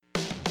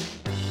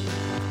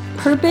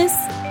purpose,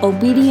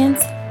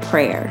 obedience,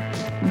 prayer.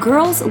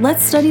 Girls,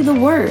 let's study the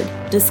Word,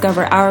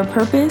 discover our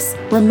purpose,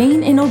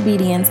 remain in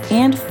obedience,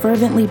 and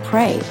fervently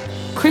pray.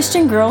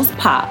 Christian Girls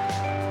Pop.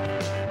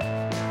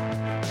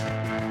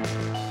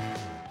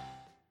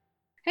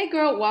 Hey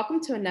girl,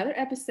 welcome to another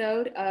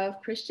episode of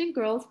Christian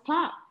Girls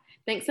Pop.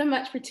 Thanks so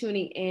much for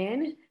tuning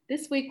in.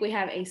 This week we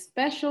have a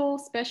special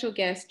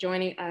guest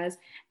joining us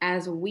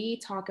as we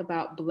talk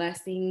about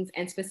blessings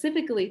and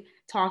specifically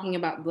talking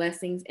about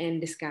blessings in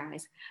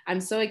disguise.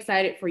 I'm so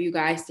excited for you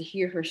guys to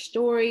hear her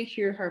story,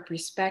 hear her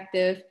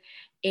perspective.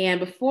 And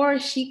before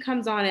she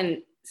comes on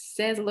and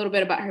says a little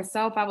bit about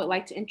herself, I would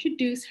like to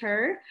introduce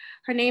her.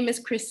 Her name is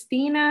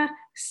Christina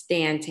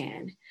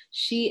Stanton.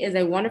 She is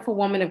a wonderful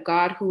woman of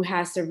God who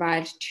has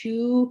survived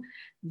two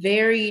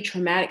very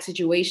traumatic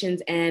situations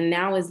and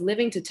now is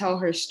living to tell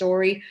her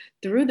story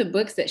through the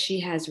books that she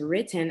has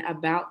written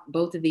about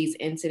both of these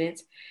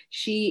incidents.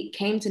 She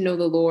came to know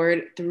the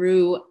Lord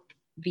through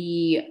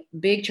the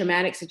big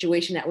traumatic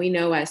situation that we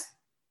know as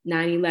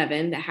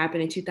 9/11 that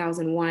happened in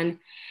 2001.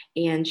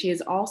 And she has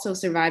also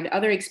survived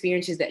other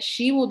experiences that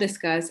she will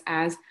discuss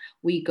as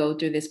we go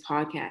through this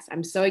podcast.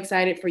 I'm so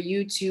excited for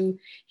you to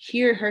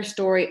hear her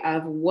story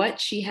of what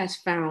she has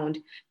found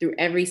through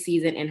every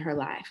season in her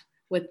life.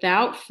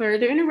 Without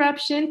further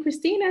interruption,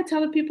 Christina,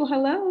 tell the people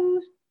hello.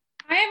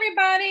 Hi,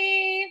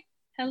 everybody.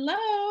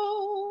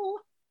 Hello.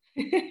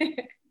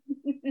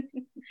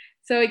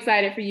 So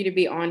excited for you to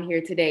be on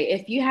here today.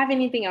 If you have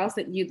anything else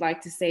that you'd like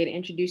to say to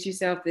introduce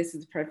yourself, this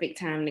is the perfect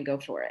time to go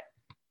for it.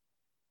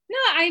 No,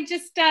 I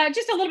just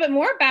a little bit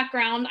more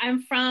background.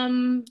 I'm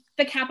from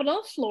the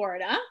capital of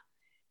Florida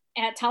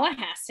at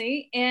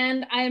Tallahassee,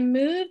 and I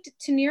moved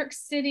to New York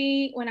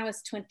City when I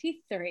was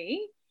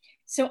 23.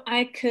 So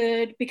I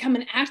could become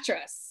an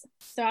actress.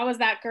 So I was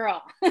that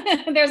girl.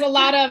 There's a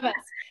lot of us.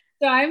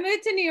 So I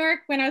moved to New York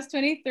when I was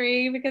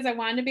 23 because I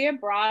wanted to be a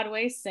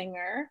Broadway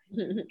singer.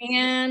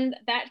 And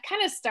that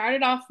kind of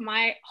started off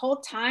my whole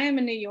time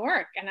in New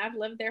York. And I've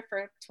lived there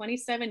for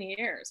 27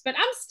 years. But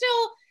I'm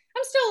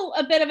still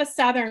a bit of a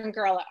Southern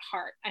girl at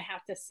heart, I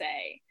have to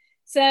say.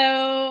 So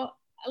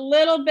a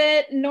little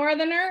bit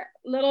Northerner,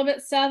 a little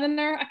bit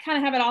Southerner. I kind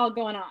of have it all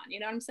going on. You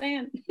know what I'm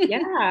saying?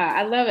 Yeah,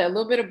 I love it. A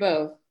little bit of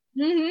both.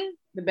 Mm-hmm.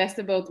 The best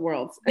of both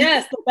worlds.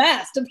 Yes, the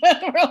best of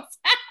both worlds.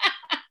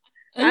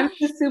 I'm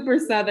just super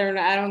Southern.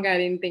 I don't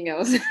got anything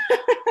else.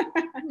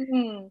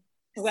 Mm-hmm.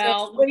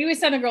 Well, we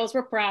Southern girls,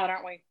 we're proud,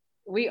 aren't we?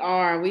 We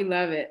are. We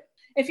love it.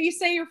 If you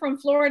say you're from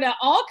Florida,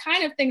 all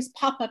kind of things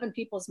pop up in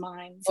people's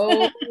minds.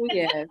 Oh,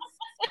 yes.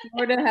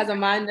 Florida has a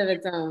mind of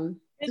its own.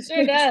 It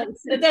sure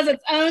does. It does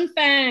its own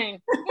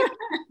thing.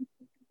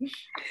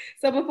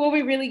 So before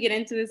we really get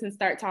into this and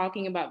start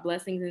talking about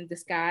blessings in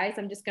disguise,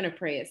 I'm just going to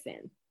pray us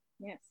in.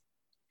 Yes.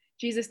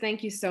 Jesus,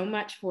 thank you so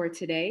much for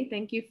today.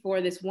 Thank you for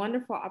this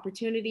wonderful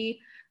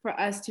opportunity for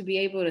us to be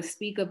able to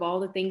speak of all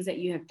the things that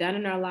you have done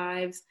in our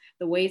lives,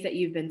 the ways that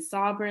you've been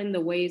sovereign,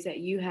 the ways that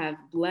you have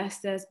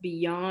blessed us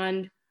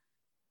beyond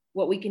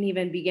what we can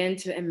even begin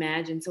to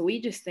imagine. So we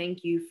just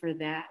thank you for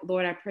that.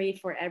 Lord, I pray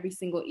for every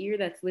single ear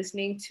that's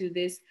listening to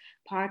this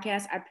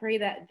podcast. I pray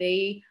that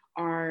they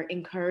are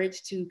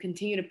encouraged to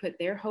continue to put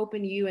their hope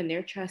in you and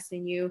their trust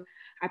in you.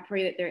 I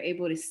pray that they're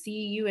able to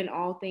see you in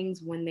all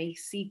things when they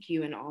seek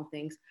you in all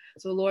things.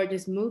 So Lord,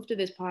 just move through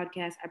this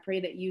podcast. I pray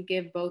that you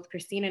give both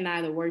Christina and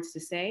I the words to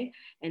say,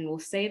 and we'll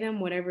say them,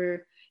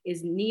 whatever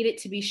is needed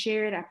to be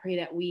shared. I pray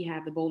that we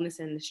have the boldness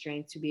and the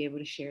strength to be able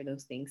to share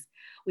those things.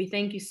 We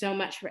thank you so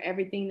much for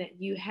everything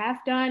that you have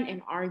done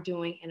and are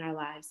doing in our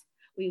lives.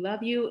 We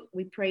love you,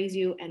 we praise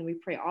you, and we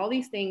pray all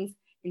these things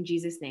in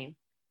Jesus' name.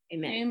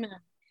 Amen. Amen.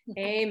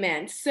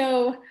 Amen.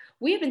 So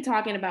we have been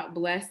talking about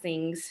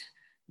blessings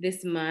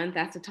this month.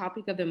 That's the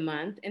topic of the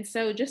month. And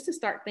so just to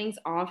start things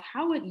off,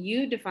 how would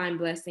you define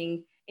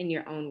blessing in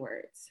your own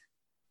words?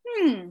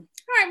 All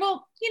right.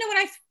 Well,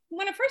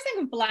 when I first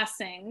think of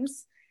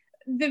blessings,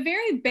 the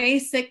very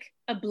basic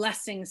of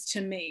blessings to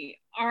me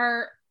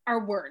are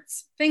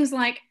words. Things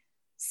like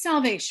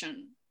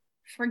salvation,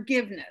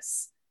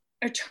 forgiveness,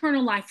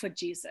 eternal life with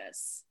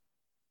Jesus,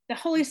 the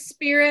Holy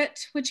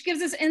Spirit, which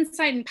gives us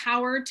insight and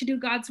power to do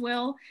God's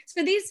will.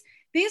 So these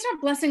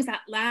are blessings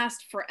that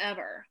last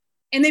forever.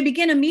 And they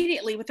begin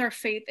immediately with our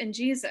faith in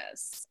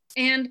Jesus.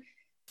 And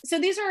so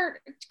these are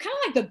kind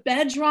of like the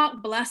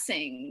bedrock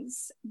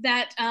blessings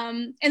that,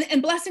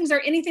 and blessings are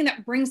anything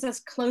that brings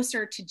us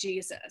closer to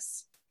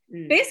Jesus.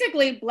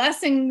 Basically,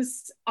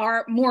 blessings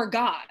are more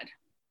God.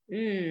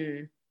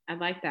 I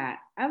like that.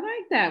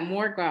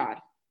 More God.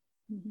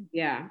 Mm-hmm.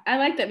 Yeah, I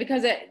like that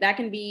because that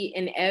can be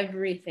in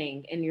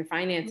everything, in your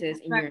finances,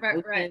 in your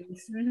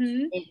emotions,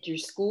 Mm-hmm. at your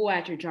school,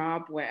 at your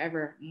job,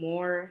 wherever.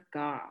 More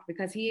God,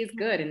 because he is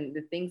good and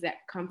the things that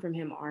come from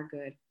him are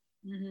good.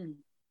 Mm-hmm.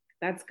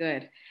 That's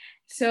good.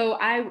 So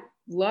I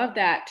love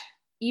that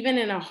even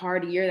in a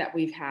hard year that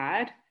we've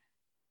had,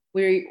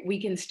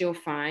 we can still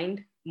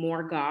find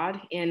more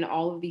God in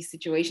all of these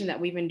situations that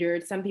we've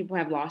endured. Some people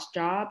have lost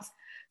jobs.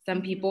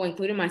 Some people,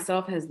 including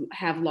myself,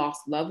 have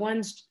lost loved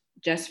ones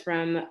just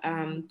from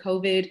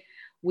COVID.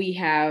 We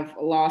have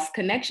lost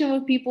connection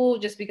with people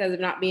just because of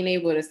not being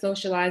able to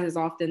socialize as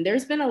often.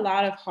 There's been a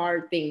lot of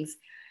hard things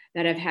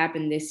that have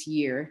happened this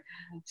year.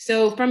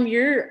 So from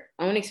your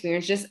own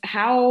experience, just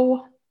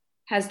how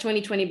has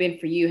 2020 been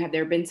for you? Have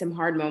there been some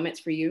hard moments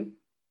for you?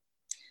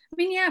 I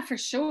mean, yeah, for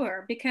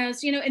sure.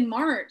 Because, in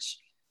March,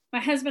 my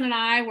husband and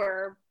I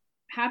were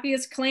happy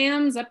as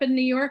clams up in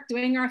New York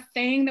doing our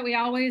thing that we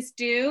always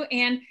do.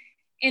 And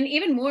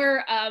even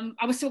more,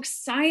 I was so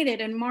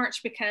excited in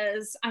March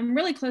because I'm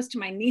really close to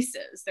my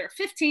nieces. They're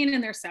 15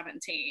 and they're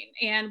 17,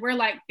 and we're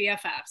like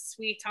BFFs.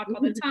 We talk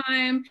all the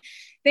time.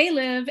 They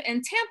live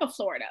in Tampa,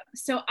 Florida.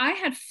 So I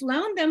had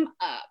flown them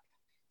up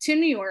to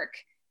New York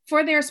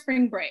for their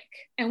spring break.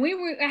 And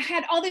I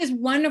had all these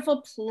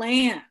wonderful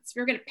plans.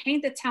 We were going to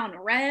paint the town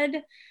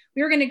red.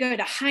 We were going to go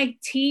to high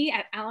tea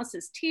at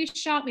Alice's Tea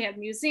Shop. We had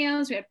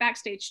museums. We had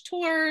backstage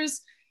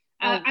tours.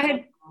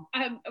 We're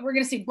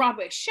going to see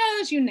Broadway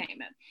shows, you name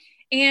it.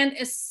 And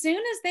as soon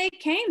as they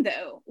came,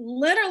 though,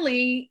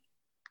 literally,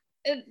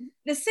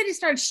 the city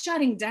started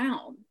shutting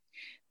down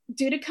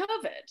due to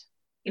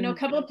COVID. A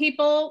couple of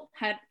people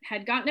had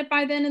gotten it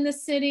by then in the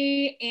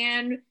city.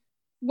 And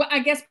I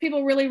guess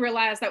people really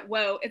realized that,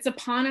 whoa, it's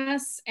upon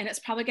us and it's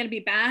probably going to be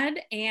bad.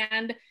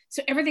 And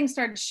so everything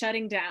started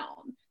shutting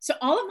down. So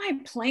all of my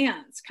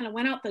plans kind of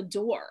went out the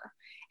door.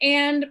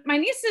 And my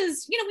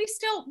nieces, we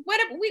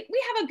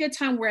have a good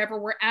time wherever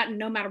we're at,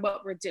 no matter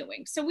what we're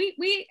doing. So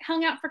we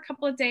hung out for a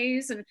couple of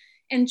days and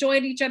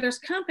enjoyed each other's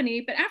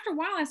company. But after a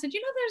while, I said,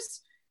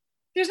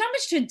 there's not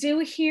much to do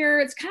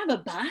here. It's kind of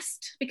a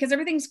bust because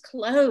everything's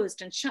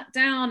closed and shut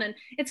down. And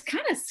it's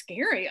kind of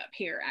scary up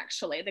here,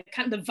 actually.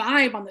 The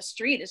vibe on the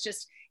street is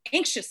just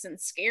anxious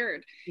and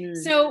scared.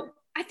 So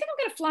I think I'm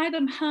going to fly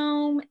them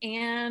home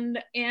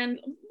and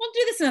we'll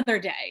do this another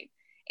day.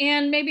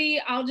 And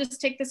maybe I'll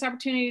just take this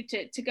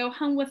opportunity to go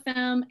home with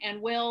them,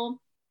 and we'll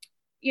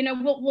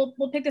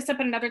pick this up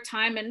at another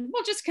time, and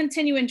we'll just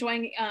continue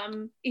enjoying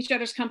each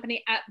other's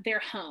company at their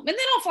home. And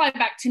then I'll fly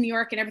back to New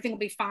York and everything will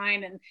be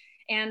fine. And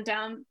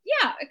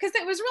because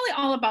it was really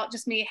all about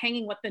just me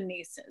hanging with the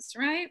nieces,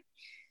 right?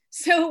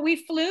 So we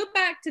flew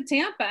back to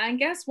Tampa, and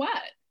guess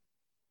what?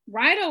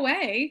 Right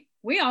away,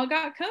 we all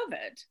got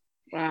COVID.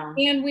 Wow.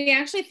 And we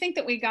actually think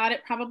that we got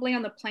it probably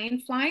on the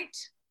plane flight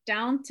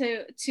down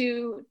to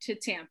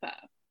Tampa,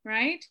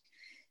 right?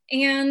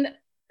 And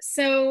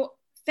so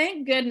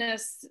thank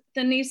goodness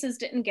the nieces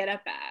didn't get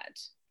up bad.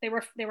 They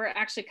were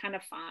actually kind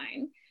of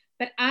fine.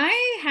 But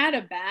I had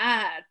a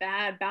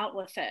bad bout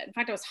with it. In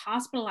fact, I was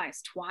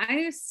hospitalized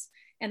twice.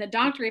 And the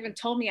doctor even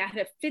told me I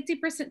had a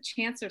 50%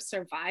 chance of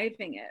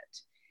surviving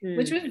it,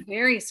 which was a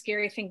very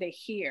scary thing to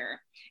hear.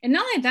 And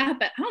not only that,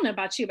 but I don't know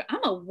about you, but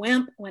I'm a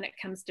wimp when it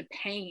comes to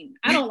pain.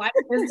 I don't like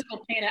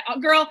physical pain.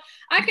 Girl,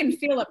 I can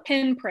feel a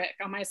pinprick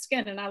on my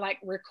skin and I like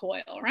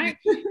recoil, right?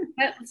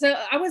 So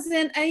I was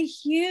in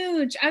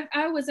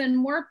I was in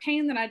more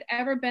pain than I'd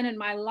ever been in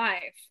my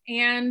life.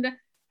 And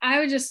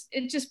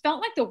it just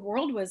felt like the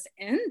world was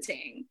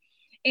ending.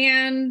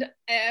 And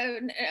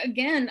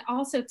again,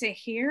 also to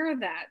hear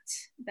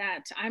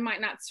that I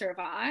might not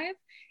survive,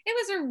 it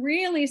was a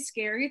really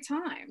scary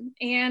time,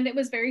 and it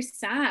was very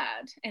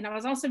sad. And I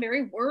was also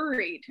very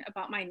worried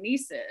about my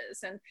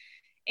nieces.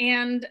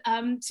 And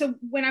so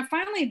when I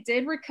finally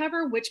did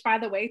recover, which by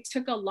the way,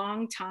 took a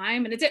long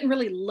time, and it didn't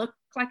really look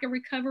like a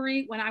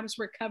recovery when I was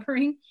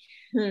recovering,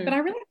 but I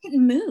really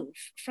couldn't move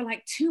for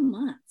like 2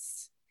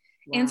 months.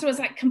 Wow. And so it was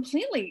like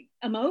completely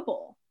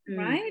immobile,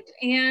 right?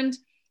 And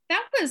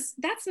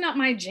that's not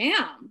my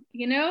jam.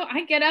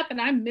 I get up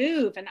and I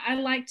move and I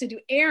like to do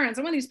errands.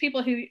 I'm one of these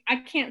people who I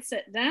can't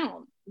sit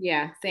down.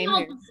 Yeah, same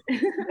here.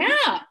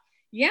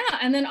 Yeah.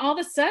 And then all of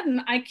a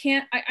sudden I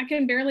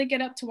can barely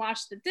get up to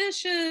wash the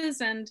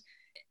dishes. And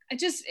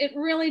it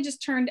really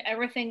just turned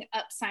everything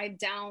upside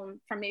down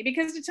for me,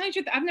 because to tell you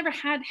the truth, I've never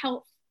had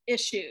health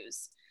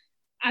issues.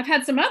 I've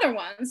had some other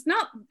ones,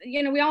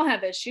 we all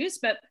have issues,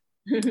 but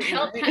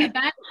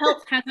bad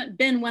health hasn't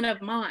been one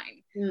of mine.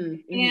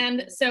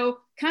 And so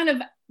kind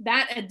of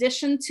that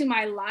addition to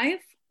my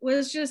life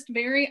was just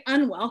very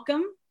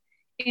unwelcome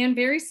and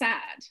very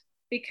sad,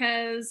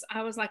 because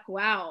I was like,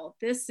 wow,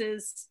 this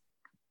is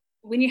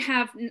when you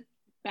have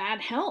bad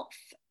health,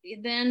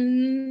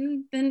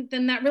 then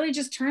that really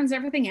just turns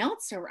everything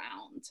else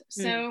around.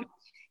 So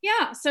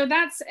so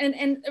that's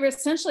and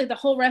essentially the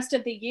whole rest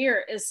of the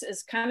year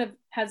is kind of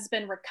has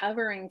been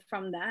recovering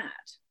from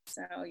that.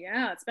 So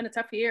yeah, it's been a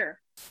tough year.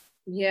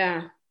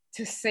 Yeah,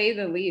 to say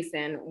the least.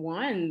 And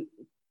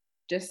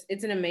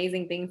it's an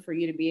amazing thing for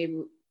you to be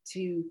able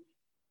to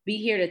be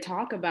here to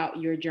talk about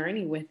your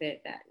journey with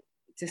it, that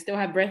to still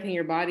have breath in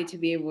your body, to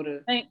be able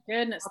to thank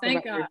goodness,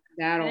 thank God,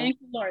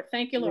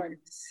 thank you, Lord.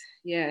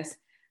 Yes.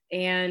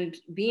 And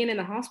being in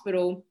the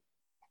hospital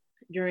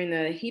during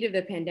the heat of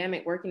the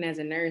pandemic, working as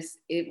a nurse,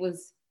 it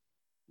was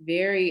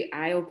very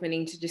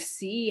eye-opening to just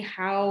see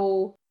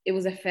how it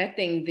was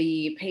affecting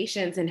the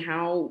patients and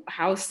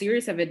how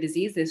serious of a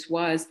disease this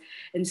was.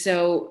 And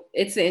so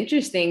it's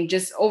interesting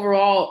just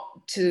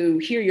overall to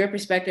hear your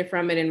perspective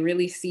from it and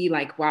really see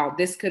like, wow,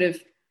 it could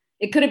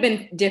have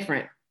been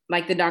different.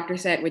 like the doctor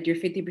said, with your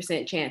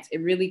 50% chance,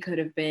 it really could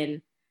have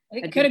been.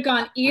 It could have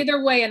gone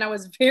either way. And I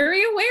was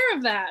very aware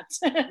of that,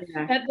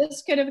 Yeah. that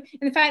this could have,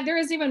 in fact, there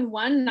was even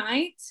one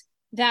night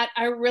that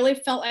I really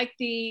felt like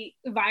the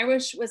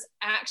virus was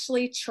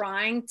actually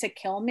trying to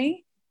kill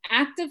me,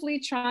 actively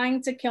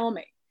trying to kill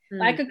me.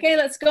 Like, okay,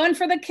 let's go in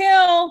for the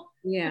kill.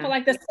 Yeah. I felt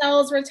like the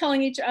cells were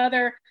telling each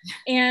other.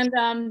 And,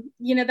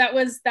 that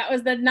was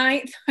the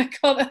night I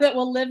call that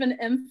will live in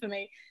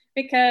infamy,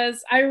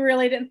 because I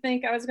really didn't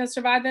think I was going to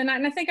survive the night.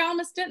 And I think I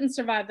almost didn't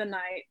survive the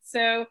night.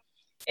 So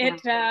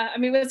it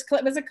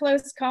was a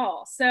close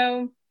call.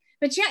 So,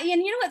 but yeah,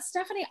 and you know what,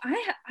 Stephanie,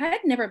 I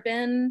had never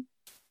been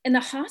in the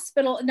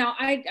hospital. Now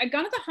I'd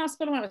gone to the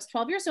hospital when I was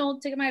 12 years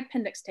old to get my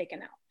appendix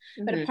taken out.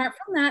 But apart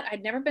from that,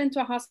 I'd never been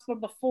to a hospital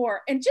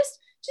before. And just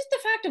the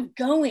fact of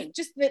going,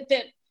 just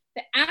the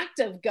act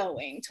of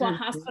going to a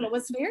hospital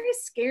was very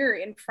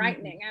scary and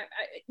frightening.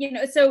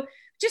 So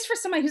just for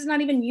somebody who's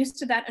not even used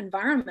to that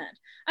environment,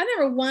 I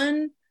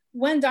remember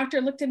one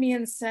doctor looked at me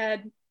and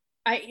said,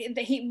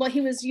 he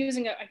was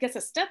using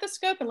a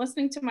stethoscope and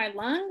listening to my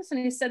lungs, and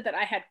he said that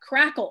I had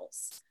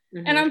crackles.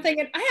 And I'm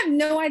thinking, I have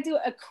no idea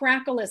what a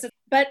crackle is,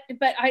 but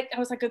I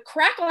was like, a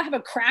crackle? I have a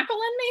crackle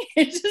in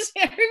me? It just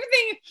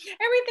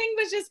everything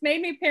was just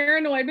made me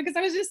paranoid, because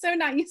I was just so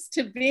not used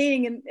to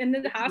being in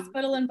the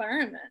hospital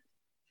environment.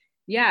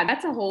 Yeah,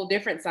 that's a whole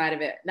different side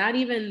of it. Not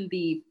even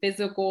the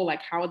physical,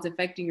 like how it's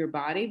affecting your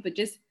body, but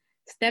just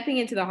stepping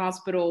into the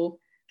hospital.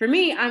 For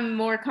me, I'm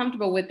more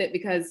comfortable with it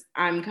because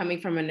I'm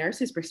coming from a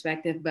nurse's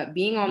perspective, but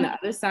being on the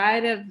other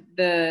side of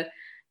the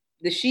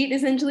sheet,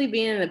 essentially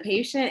being the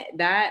patient,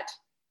 that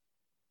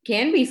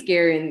can be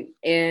scary.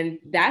 And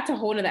that's a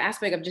whole other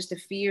aspect of just the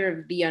fear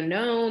of the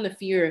unknown, the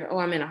fear of,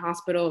 I'm in a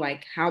hospital.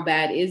 Like, how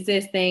bad is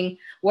this thing?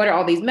 What are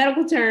all these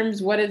medical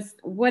terms? What is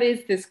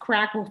this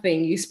crackle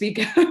thing you speak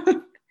of?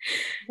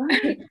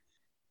 Right.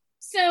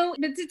 So,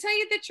 but to tell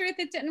you the truth,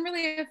 it didn't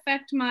really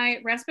affect my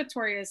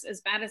respiratory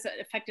as bad as it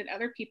affected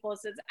other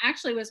people's. It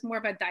actually was more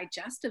of a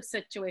digestive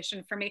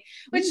situation for me,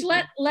 which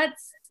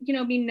lets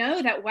me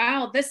know that,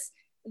 wow, this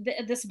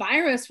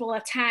virus will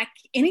attack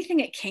anything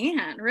it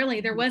can.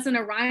 Really, there wasn't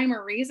a rhyme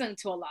or reason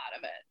to a lot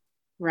of it.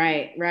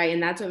 Right.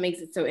 And that's what makes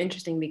it so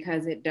interesting,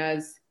 because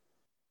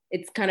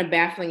it's kind of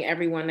baffling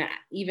everyone,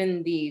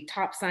 even the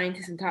top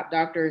scientists and top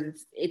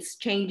doctors. It's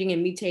changing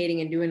and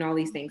mutating and doing all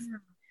these things.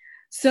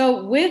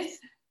 So with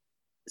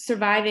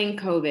surviving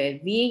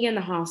COVID, being in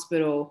the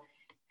hospital,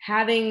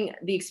 having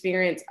the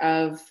experience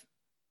of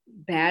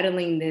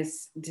battling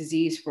this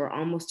disease for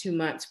almost 2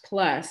 months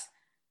plus,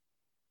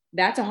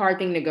 that's a hard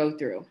thing to go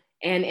through.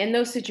 And in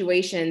those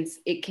situations,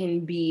 it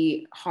can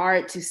be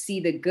hard to see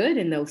the good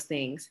in those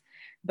things.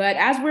 But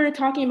as we're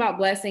talking about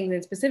blessings,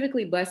 and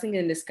specifically blessings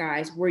in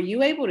disguise, were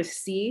you able to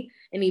see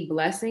any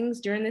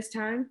blessings during this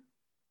time?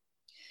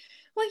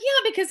 Well,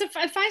 yeah, because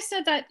if I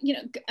said that,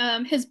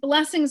 his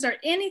blessings are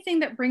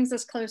anything that brings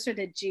us closer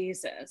to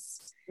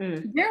Jesus,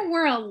 there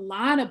were a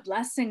lot of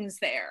blessings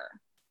there,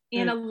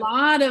 and a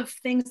lot of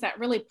things that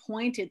really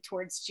pointed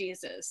towards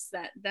Jesus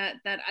that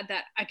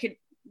I could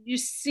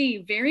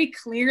see very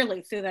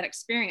clearly through that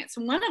experience.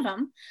 And one of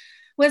them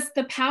was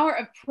the power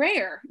of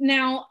prayer.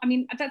 Now, I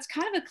mean, that's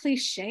kind of a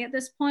cliche at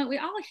this point. We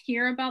all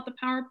hear about the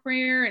power of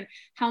prayer and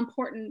how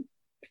important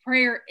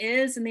prayer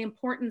is and the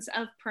importance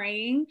of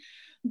praying.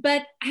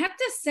 But I have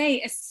to say,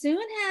 as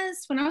soon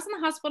as when I was in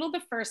the hospital the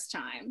first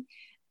time,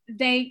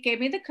 they gave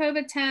me the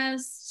COVID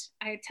test,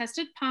 I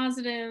tested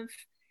positive,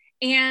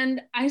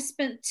 and I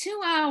spent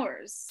 2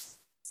 hours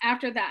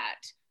after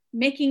that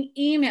making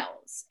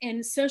emails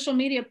and social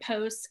media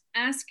posts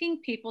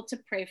asking people to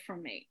pray for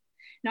me.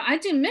 Now, I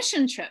do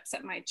mission trips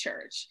at my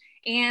church.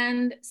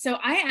 And so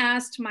I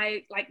asked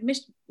my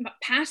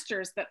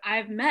pastors that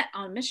I've met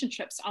on mission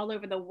trips all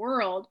over the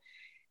world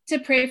to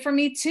pray for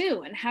me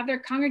too, and have their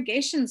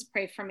congregations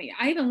pray for me.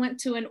 I even went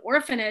to an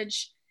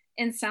orphanage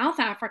in South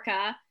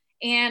Africa,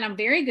 and I'm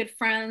very good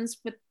friends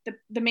with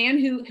the man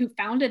who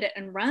founded it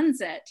and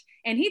runs it.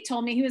 And he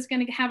told me he was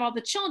going to have all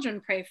the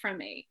children pray for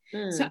me.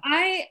 So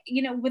I,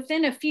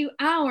 within a few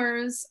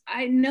hours,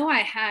 I know I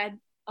had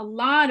a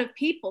lot of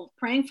people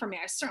praying for me.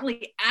 I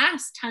certainly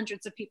asked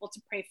hundreds of people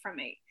to pray for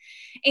me.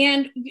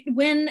 And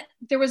when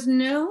there was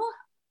no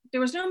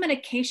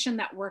medication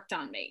that worked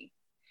on me,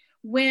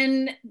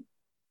 when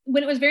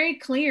it was very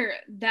clear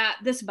that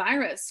this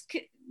virus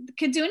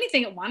could do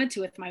anything it wanted to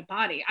with my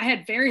body, I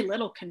had very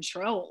little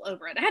control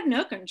over it. I had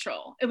no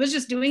control. It was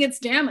just doing its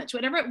damage,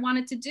 whatever it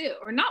wanted to do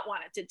or not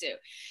wanted to do.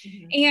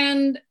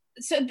 And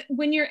so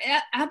when you're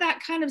at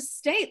that kind of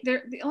state,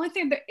 the only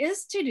thing there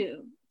is to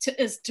do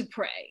is to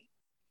pray.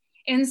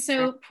 And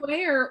so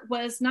prayer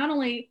was not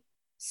only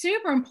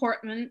super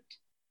important,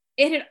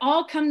 it had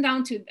all come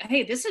down to,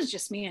 hey, this is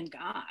just me and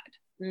God.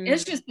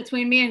 It's just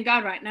between me and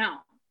God right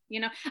now.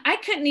 I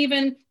couldn't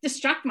even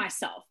distract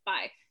myself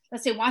by,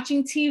 let's say,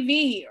 watching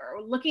TV or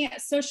looking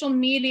at social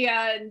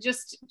media and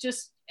just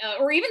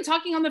or even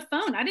talking on the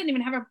phone. I didn't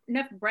even have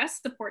enough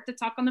breast support to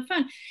talk on the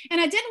phone. And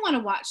I didn't want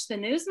to watch the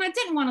news, and I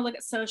didn't want to look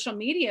at social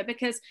media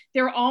because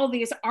there were all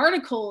these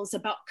articles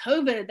about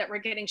COVID that were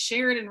getting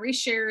shared and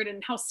reshared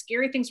and how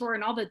scary things were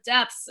and all the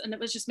deaths. And it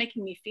was just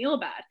making me feel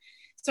bad.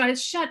 So I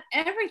shut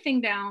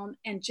everything down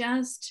and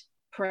just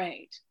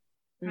prayed,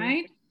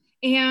 right?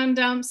 And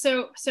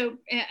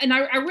and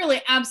I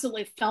really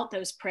absolutely felt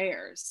those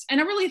prayers. And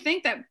I really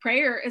think that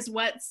prayer is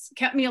what's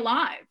kept me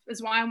alive,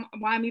 is why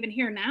I'm even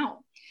here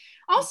now.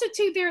 Also,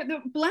 too, the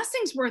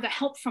blessings were the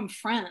help from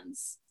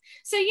friends.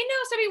 So,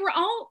 so we're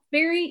all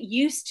very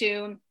used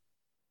to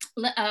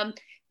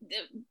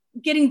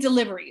getting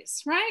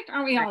deliveries, right?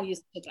 Aren't we all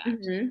used to that?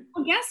 Mm-hmm.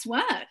 Well, guess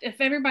what?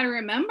 If everybody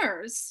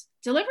remembers,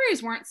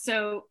 deliveries weren't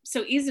so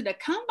easy to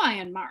come by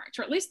in March,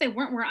 or at least they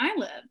weren't where I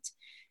lived,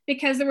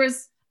 because there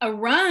was a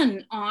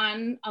run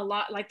on a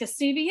lot, like the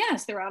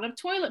CVS. They were out of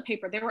toilet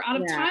paper. They were out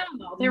of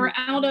Tylenol. They were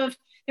out of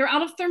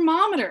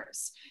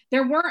thermometers.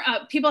 There were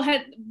people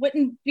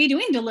wouldn't be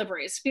doing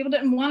deliveries. People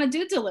didn't want to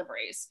do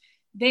deliveries.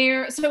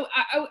 So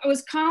I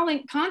was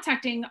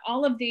contacting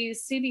all of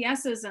these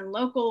CVSs and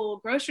local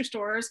grocery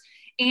stores,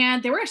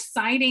 and they were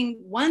citing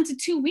 1 to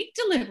 2 week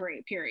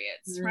delivery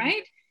periods,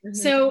 right? Mm-hmm.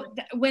 So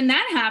when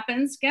that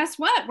happens, guess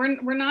what?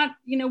 We're not,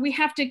 we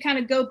have to kind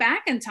of go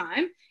back in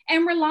time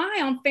and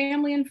rely on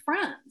family and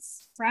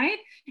friends, right?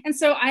 And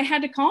so I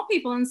had to call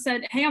people and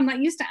said, hey, I'm not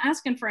used to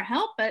asking for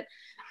help, but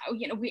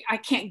I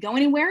can't go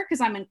anywhere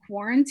because I'm in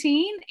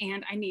quarantine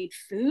and I need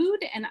food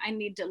and I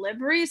need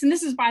deliveries. And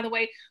this is, by the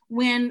way,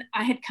 when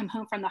I had come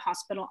home from the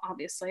hospital,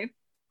 obviously.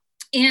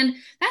 And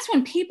that's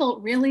when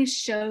people really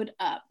showed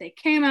up. They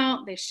came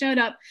out, they showed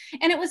up.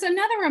 And it was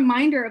another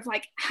reminder of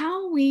like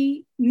how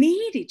we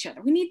need each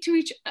other. We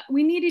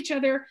need each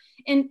other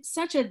in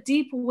such a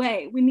deep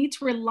way. We need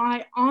to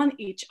rely on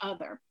each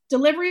other.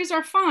 Deliveries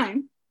are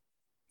fine,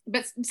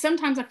 but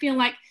sometimes I feel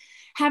like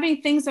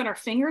having things at our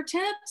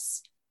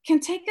fingertips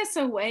can take us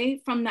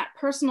away from that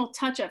personal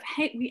touch of,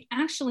 hey, we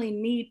actually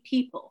need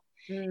people.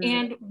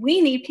 And we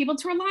need people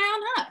to rely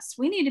on us.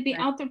 We need to be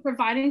out there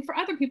providing for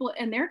other people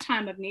in their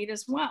time of need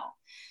as well.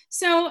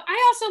 So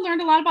I also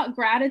learned a lot about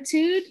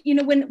gratitude.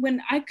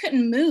 When I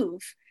couldn't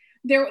move,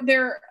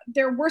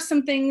 there were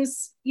some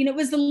things, it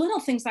was the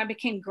little things I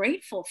became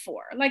grateful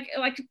for. Like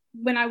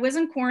when I was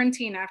in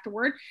quarantine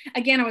afterward,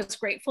 again, I was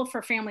grateful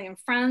for family and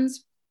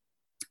friends.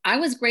 I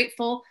was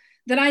grateful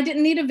that I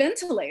didn't need a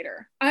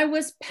ventilator. I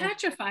was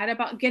petrified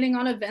about getting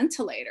on a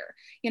ventilator.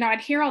 I'd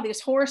hear all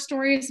these horror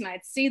stories and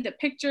I'd see the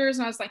pictures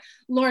and I was like,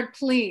 Lord,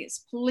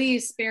 please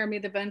spare me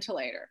the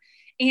ventilator.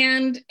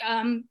 And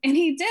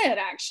he did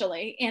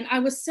actually. And I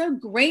was so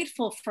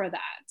grateful for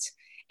that.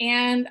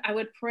 And I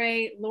would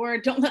pray,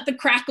 Lord, don't let the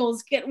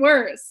crackles get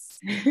worse.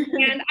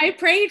 And I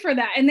prayed for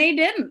that and they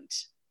didn't.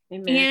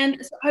 Amen.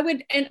 And so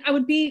I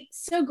would be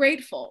so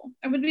grateful.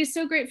 I would be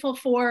so grateful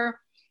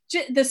for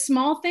the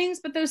small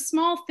things, but those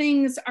small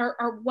things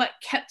are what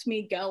kept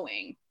me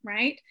going,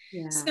 right?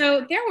 Yeah.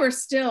 So there were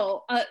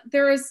still,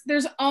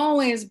 there's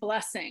always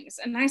blessings.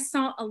 And I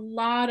saw a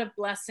lot of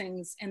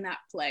blessings in that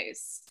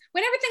place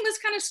when everything was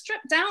kind of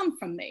stripped down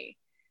from me.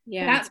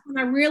 Yeah. That's when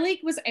I really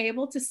was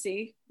able to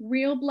see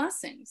real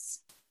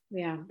blessings.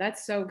 Yeah,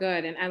 that's so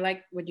good. And I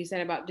like what you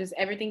said about just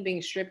everything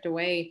being stripped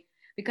away,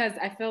 because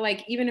I feel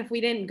like even if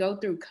we didn't go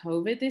through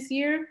COVID this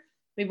year,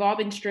 we've all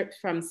been stripped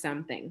from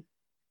something.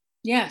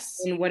 Yes.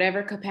 In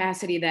whatever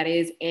capacity that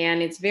is.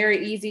 And it's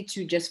very easy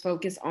to just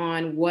focus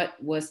on what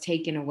was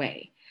taken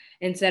away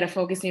instead of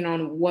focusing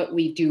on what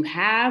we do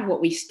have, what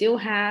we still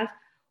have,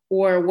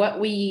 or what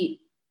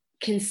we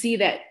can see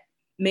that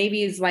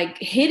maybe is like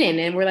hidden.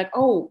 And we're like,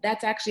 oh,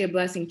 that's actually a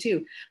blessing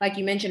too. Like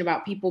you mentioned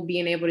about people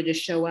being able to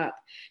just show up.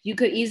 You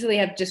could easily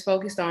have just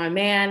focused on,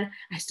 man,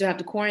 I still have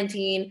to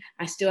quarantine.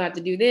 I still have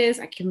to do this.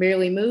 I can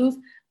barely move.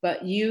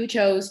 But you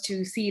chose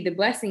to see the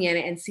blessing in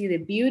it and see the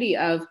beauty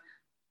of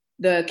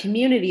the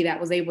community that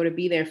was able to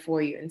be there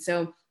for you. And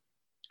so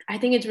I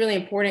think it's really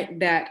important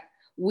that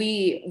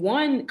we,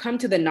 one, come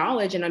to the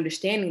knowledge and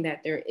understanding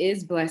that there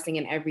is blessing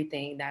in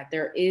everything, that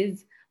there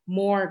is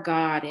more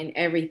God in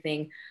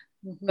everything.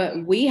 Mm-hmm.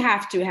 But we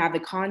have to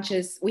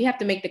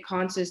make the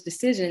conscious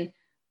decision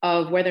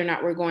of whether or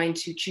not we're going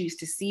to choose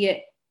to see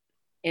it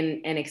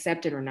and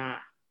accept it or not.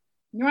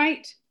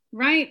 Right.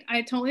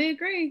 I totally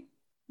agree.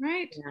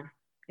 Right. Yeah.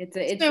 It's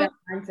a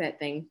mindset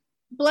thing.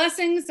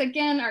 Blessings,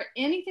 again, are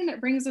anything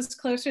that brings us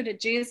closer to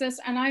Jesus.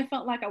 And I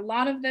felt like a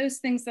lot of those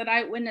things that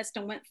I witnessed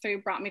and went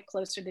through brought me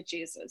closer to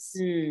Jesus.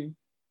 Yeah,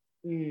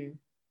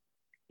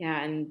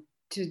 and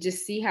to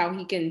just see how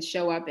he can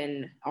show up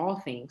in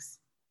all things.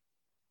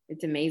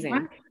 It's amazing.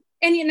 Right.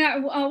 And,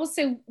 I will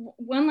say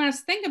one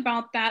last thing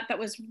about that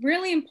was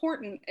really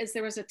important is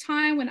there was a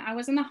time when I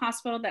was in the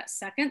hospital that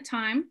second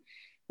time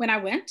when I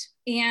went,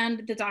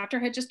 and the doctor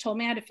had just told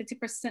me I had a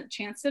 50%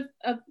 chance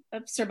of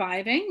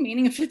surviving,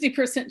 meaning a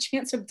 50%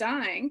 chance of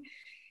dying.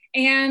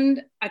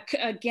 And I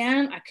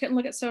couldn't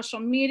look at social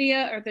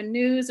media or the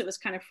news. It was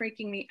kind of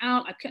freaking me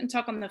out. I couldn't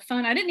talk on the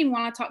phone. I didn't even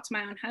want to talk to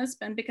my own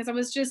husband because I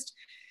was just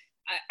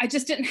I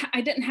just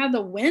didn't have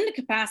the wind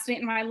capacity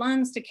in my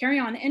lungs to carry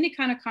on any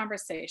kind of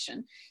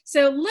conversation.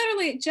 So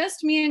literally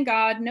just me and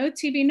God, no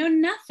TV, no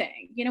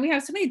nothing. You know, we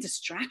have so many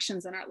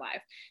distractions in our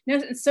life. No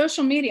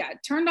social media. I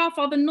turned off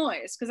all the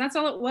noise because that's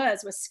all it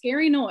was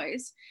scary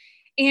noise.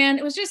 And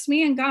it was just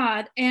me and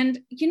God. And,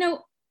 you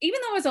know, even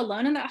though I was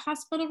alone in that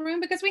hospital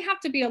room, because we have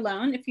to be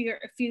alone if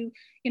you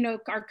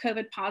are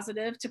COVID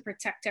positive to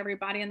protect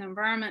everybody in the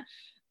environment.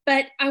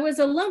 But I was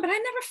alone, but I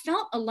never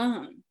felt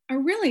alone. I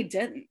really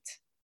didn't.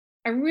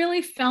 I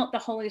really felt the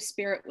Holy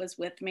Spirit was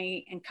with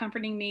me and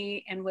comforting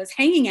me and was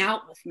hanging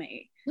out with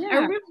me. Yeah. I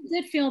really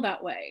did feel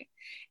that way.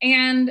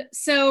 And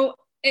so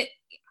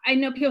I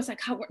know people say,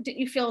 "How didn't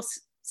you feel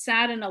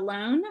sad and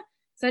alone?" I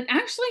said,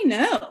 actually,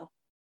 no.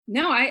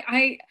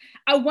 I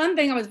one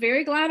thing I was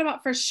very glad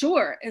about for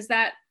sure is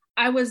that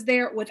I was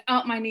there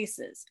without my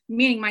nieces,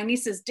 meaning my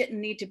nieces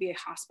didn't need to be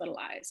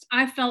hospitalized.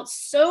 I felt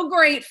so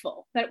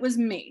grateful that it was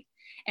me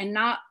and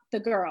not the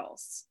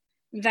girls,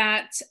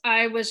 that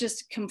I was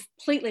just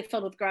completely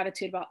filled with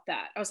gratitude about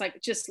that. I was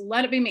like, just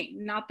let it be me,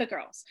 not the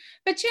girls.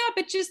 But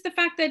just the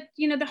fact that,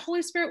 you know, the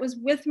Holy Spirit was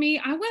with me.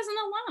 I wasn't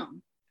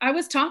alone. I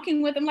was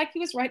talking with him like he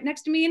was right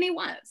next to me, and he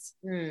was.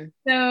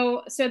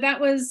 So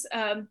that was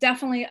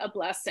definitely a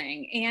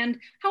blessing. And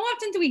how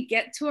often do we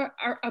get to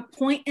a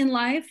point in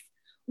life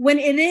when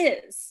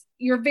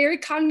you're very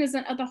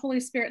cognizant of the Holy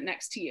Spirit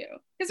next to you?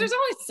 Because there's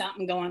always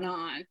something going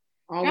on.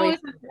 Always.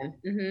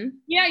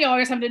 Yeah, you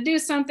always have to do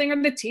something,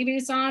 or the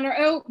TV's on, or,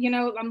 oh, you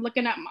know, I'm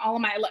looking at all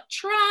of my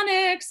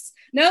electronics.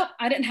 Nope,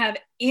 I didn't have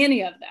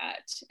any of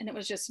that. And it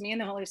was just me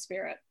and the Holy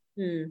Spirit.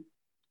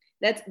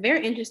 That's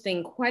very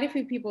interesting. Quite a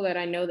few people that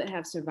I know that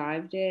have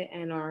survived it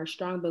and are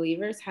strong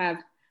believers have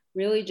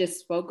really just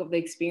spoke of the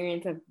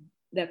experience of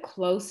the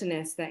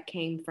closeness that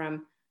came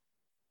from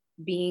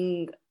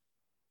being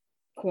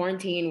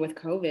quarantined with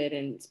COVID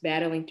and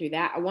battling through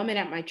that. A woman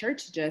at my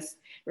church just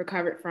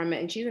recovered from it,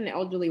 and she's an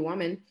elderly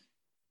woman.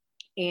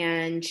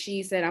 And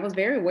she said, I was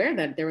very aware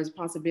that there was a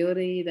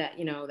possibility that,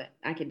 you know, that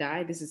I could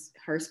die. This is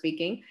her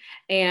speaking.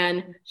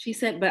 And she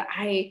said, but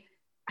I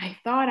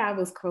thought I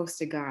was close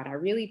to God. I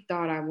really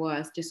thought I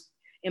was, just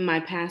in my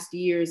past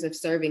years of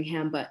serving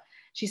him. But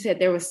she said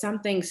there was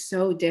something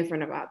so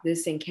different about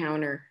this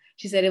encounter.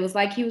 She said it was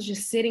like he was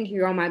just sitting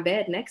here on my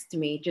bed next to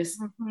me.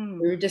 We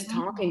were just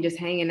talking, just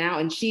hanging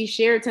out. And she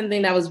shared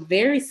something that was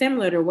very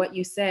similar to what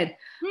you said.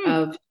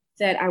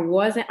 Said I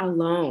wasn't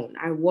alone.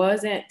 I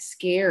wasn't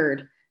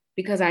scared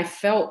because I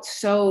felt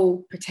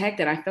so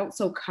protected. I felt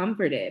so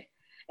comforted.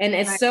 And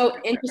it's so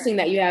interesting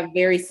that you have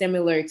very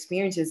similar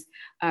experiences,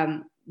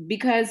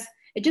 because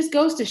it just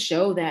goes to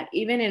show that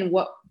even in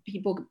what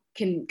people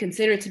can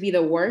consider to be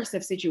the worst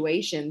of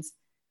situations,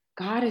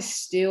 God is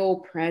still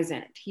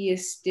present. He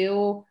is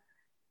still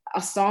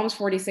a Psalms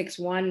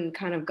 46:1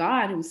 kind of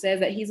God who says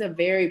that he's a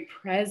very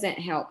present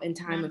help in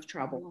time of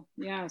trouble.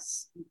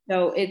 Yes.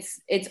 So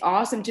it's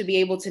awesome to be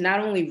able to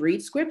not only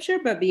read scripture,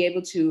 but be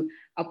able to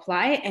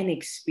apply it and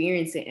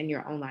experience it in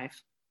your own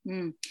life.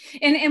 And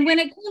when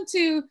it comes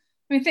to,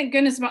 I mean, thank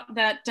goodness about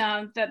that,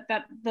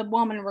 that the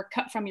woman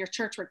from your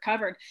church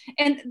recovered.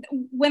 And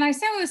when I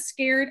say I was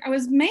scared, I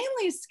was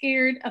mainly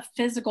scared of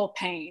physical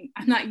pain.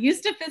 I'm not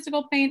used to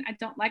physical pain. I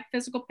don't like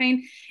physical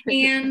pain.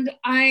 And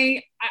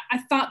I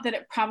thought that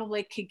it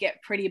probably could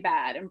get pretty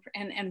bad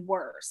and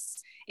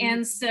worse.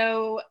 And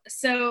so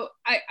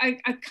I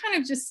kind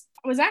of just,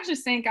 I was actually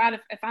saying, God,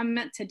 if I'm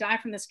meant to die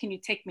from this, can you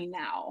take me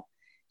now?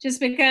 Just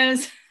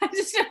because I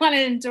just don't want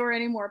to endure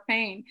any more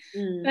pain.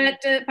 But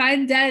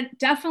I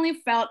definitely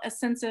felt a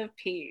sense of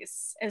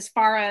peace as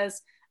far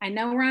as I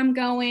know where I'm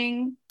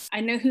going. I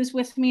know who's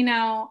with me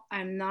now.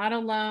 I'm not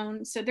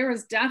alone. So there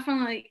was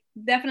definite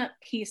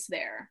peace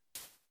there.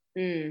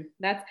 And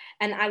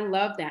I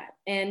love that.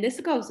 And this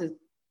goes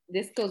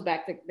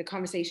back to the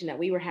conversation that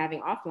we were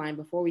having offline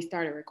before we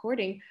started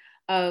recording,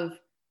 of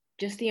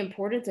just the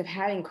importance of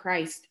having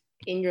Christ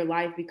in your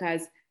life,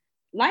 because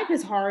life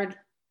is hard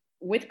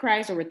with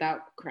Christ or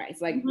without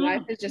Christ. Like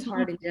life is just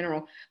hard in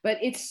general, but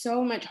it's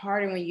so much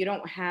harder when you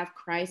don't have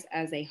Christ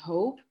as a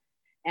hope,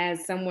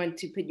 as someone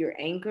to put your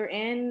anchor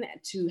in,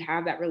 to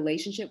have that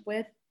relationship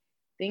with.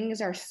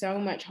 Things are so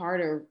much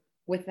harder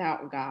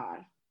without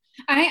God.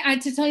 I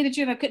to tell you the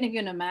truth, I couldn't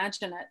even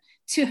imagine it.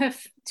 To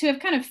have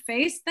kind of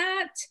faced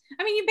that.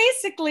 I mean, you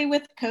basically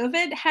with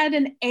COVID had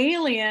an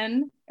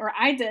alien, or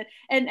I did,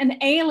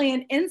 an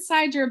alien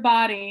inside your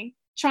body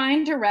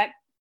trying to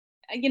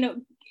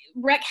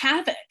wreak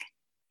havoc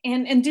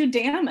and do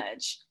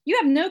damage. You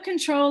have no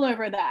control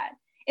over that.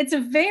 It's a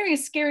very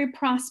scary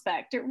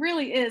prospect. It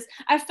really is.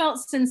 I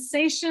felt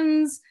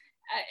sensations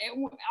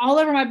all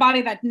over my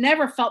body that I'd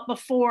never felt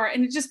before.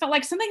 And it just felt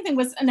like something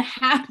was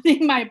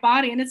happening in my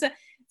body. And it's a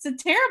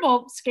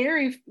terrible,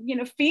 scary,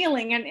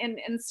 feeling.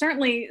 And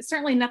certainly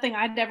nothing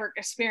I'd ever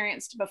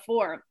experienced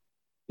before.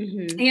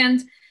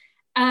 And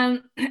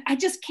I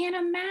just can't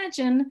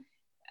imagine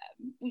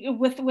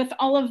with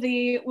all of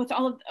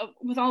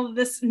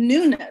this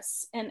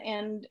newness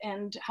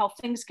and how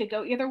things could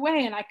go either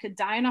way, and I could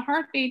die in a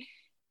heartbeat,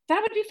 that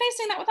I would be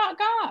facing that without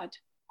God.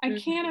 I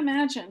can't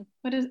imagine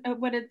what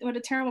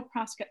a terrible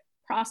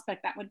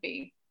prospect that would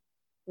be.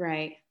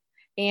 Right.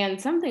 And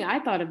something I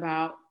thought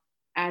about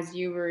as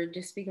you were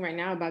just speaking right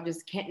now about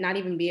just can't not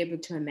even be able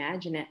to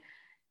imagine it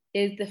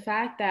is the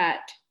fact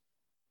that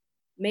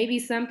maybe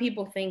some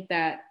people think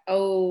that,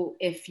 oh,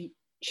 if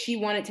she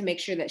wanted to make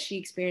sure that she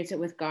experienced it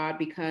with God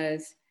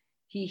because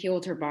he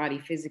healed her body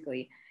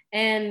physically.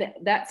 And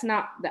that's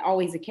not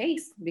always the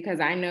case, because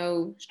I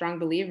know strong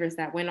believers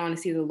that went on to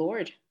see the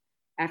Lord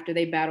after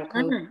they battled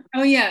COVID.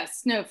 Oh,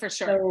 yes. No, for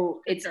sure.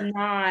 So it's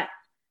not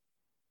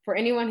for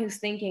anyone who's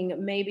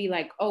thinking maybe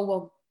like, oh,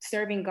 well,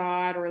 serving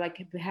God or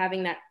like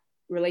having that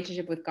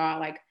relationship with God,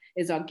 like,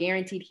 is a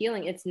guaranteed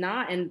healing. It's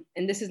not. And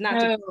this is not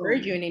to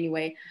encourage you in any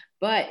way,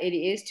 but it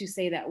is to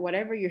say that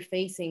whatever you're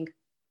facing,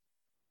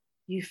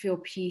 you feel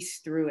peace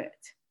through it.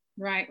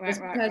 Right.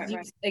 Because you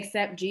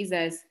accept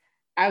Jesus.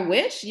 I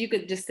wish you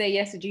could just say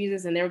yes to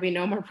Jesus and there would be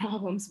no more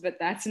problems, but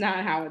that's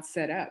not how it's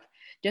set up.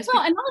 And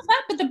all of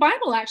that, but the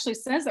Bible actually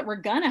says that we're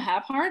going to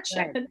have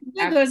hardship. Right.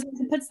 It goes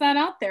and puts that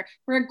out there.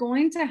 We're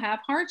going to have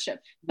hardship.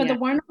 But the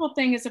wonderful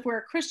thing is, if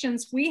we're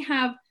Christians, we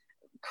have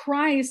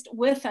Christ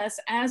with us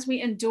as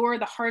we endure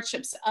the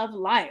hardships of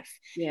life.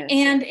 Yes.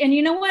 And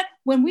you know what?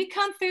 When we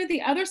come through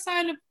the other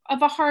side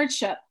of a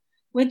hardship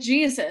with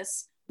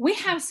Jesus, we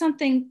have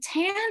something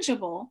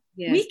tangible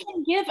we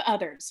can give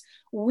others.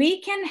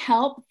 We can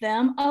help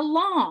them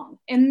along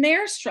in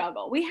their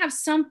struggle. We have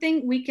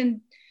something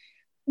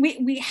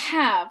we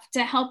have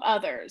to help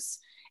others.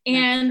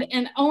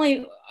 And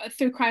only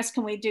through Christ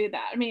can we do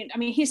that. I mean,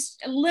 he's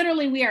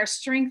literally, we are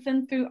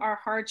strengthened through our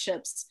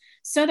hardships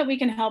so that we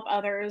can help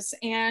others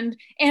and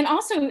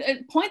also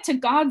point to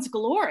God's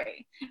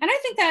glory. And I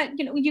think that,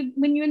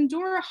 when you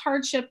endure a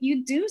hardship,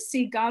 you do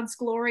see God's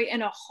glory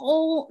in a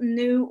whole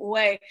new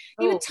way.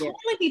 You would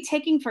totally be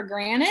taking for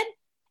granted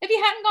if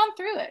you hadn't gone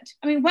through it.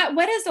 I mean,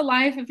 what is a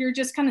life if you're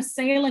just kind of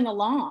sailing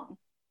along?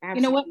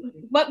 Absolutely.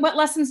 What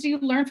lessons do you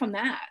learn from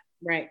that?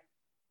 Right.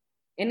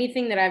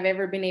 Anything that I've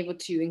ever been able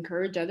to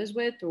encourage others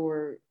with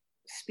or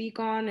speak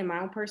on in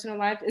my own personal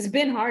life, it's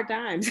been hard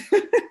times.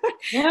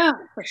 Yeah,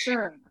 for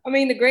sure. I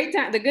mean, the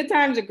good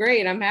times are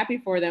great. I'm happy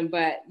for them,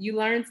 but you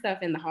learn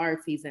stuff in the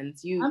hard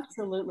seasons.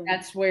 Absolutely.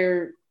 That's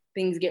where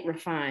things get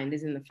refined,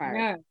 is in the fire.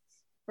 Yeah,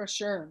 for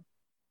sure.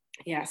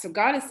 Yeah. So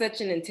God is such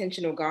an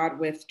intentional God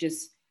with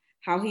just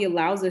how he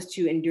allows us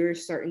to endure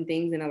certain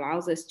things and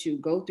allows us to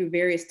go through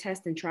various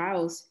tests and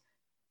trials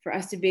for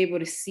us to be able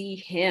to see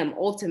him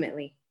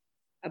ultimately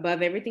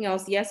above everything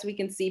else. Yes, we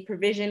can see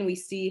provision, we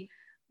see,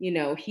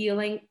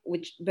 healing,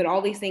 but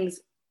all these things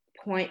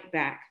point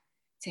back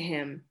to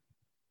him.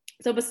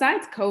 So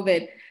besides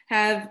COVID,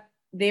 have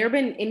there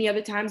been any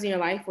other times in your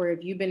life where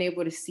have you been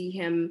able to see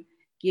him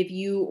give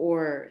you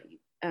or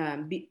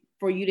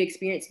for you to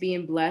experience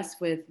being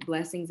blessed with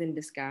blessings in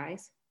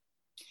disguise?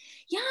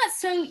 Yeah.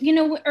 So,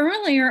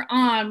 earlier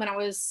on when I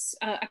was,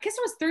 I guess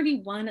I was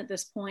 31 at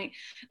this point,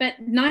 but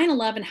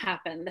 9/11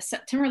 happened, the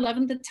September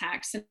 11th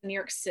attacks in New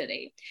York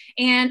City.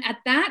 And at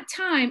that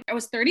time, I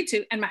was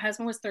 32 and my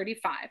husband was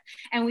 35.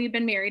 And we'd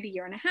been married a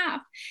year and a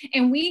half.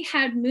 And we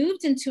had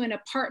moved into an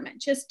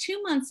apartment just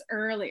 2 months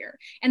earlier.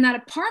 And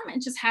that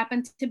apartment just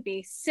happened to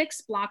be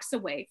 6 blocks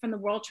away from the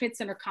World Trade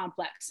Center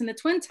complex. And the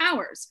Twin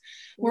Towers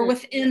were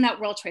within that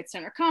World Trade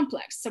Center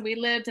complex. So we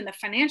lived in the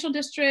financial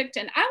district.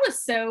 And I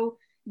was so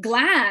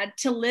glad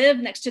to live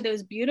next to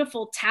those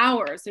beautiful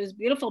towers, those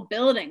beautiful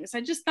buildings.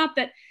 I just thought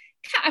that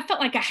I felt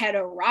like I had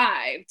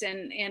arrived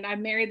and I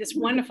married this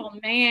wonderful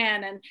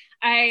man and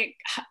I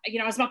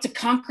was about to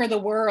conquer the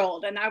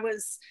world. And I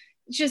was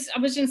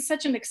in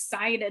such an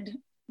excited,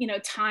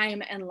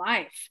 time in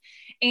life.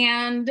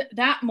 And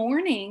that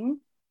morning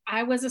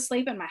I was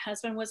asleep and my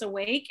husband was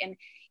awake and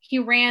he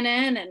ran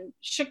in and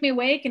shook me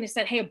awake and he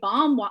said, "Hey, a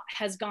bomb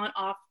has gone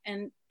off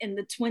in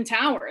the Twin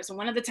Towers, in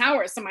one of the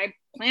towers. Somebody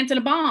planted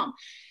a bomb."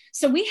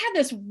 So we had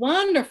this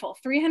wonderful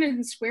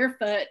 300 square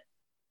foot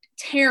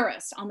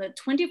terrace on the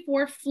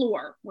 24th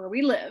floor where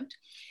we lived.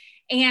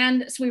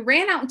 And so we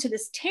ran out into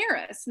this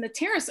terrace and the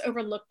terrace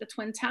overlooked the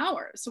Twin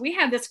Towers. So we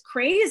had this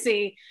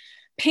crazy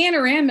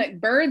panoramic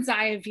bird's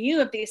eye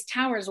view of these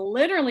towers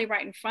literally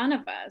right in front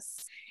of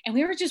us. And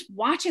we were just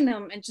watching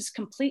them in just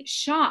complete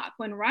shock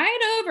when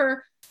right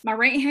over my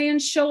right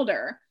hand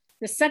shoulder,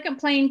 the second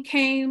plane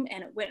came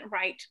and it went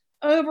right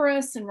over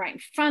us and right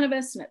in front of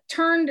us. And it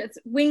turned its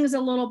wings a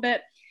little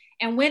bit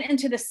and went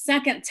into the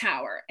second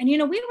tower. And,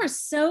 we were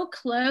so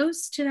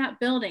close to that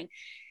building.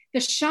 The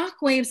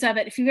shock waves of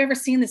it, if you've ever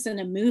seen this in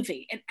a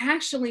movie, it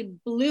actually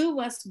blew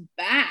us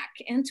back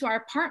into our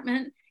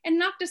apartment and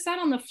knocked us out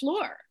on the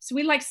floor. So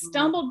we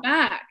stumbled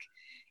back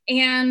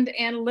and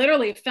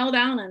literally fell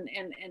down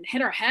and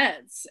hit our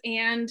heads.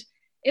 And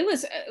it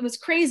was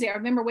crazy. I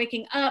remember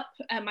waking up,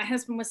 my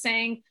husband was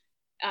saying,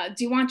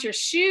 "Do you want your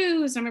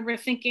shoes?" I remember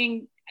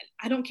thinking,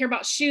 I don't care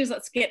about shoes.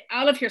 Let's get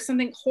out of here.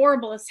 Something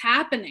horrible is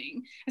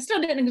happening. I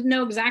still didn't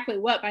know exactly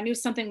what, but I knew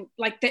something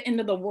like the end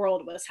of the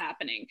world was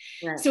happening.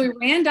 Right. So we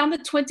ran down the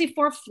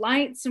 24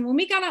 flights. And when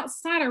we got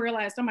outside, I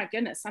realized, oh my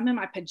goodness, I'm in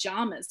my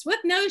pajamas with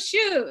no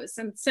shoes.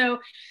 And so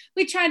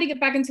we tried to get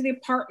back into the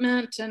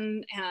apartment,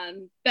 and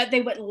but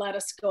they wouldn't let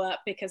us go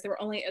up because they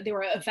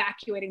were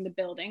evacuating the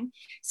building.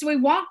 So we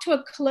walked to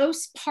a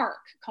close park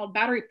called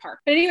Battery Park.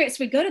 But anyway,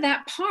 so we go to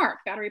that park,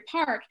 Battery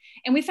Park,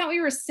 and we thought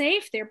we were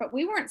safe there, but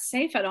we weren't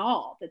safe at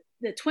all.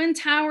 The Twin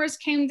Towers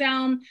came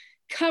down,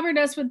 covered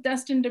us with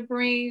dust and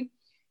debris.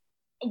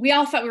 We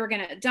all thought we were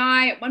going to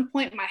die. At one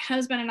point, my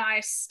husband and I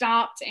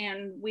stopped,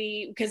 and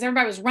because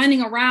everybody was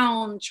running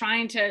around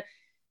trying to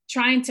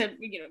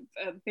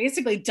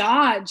basically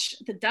dodge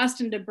the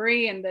dust and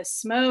debris and the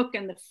smoke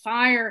and the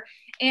fire.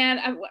 And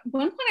at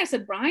one point I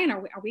said, Brian,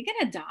 are we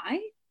going to die?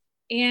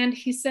 And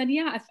he said,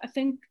 yeah, I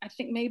think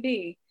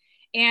maybe.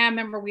 And I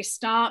remember we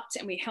stopped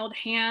and we held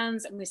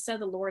hands and we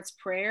said the Lord's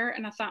Prayer.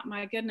 And I thought,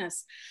 my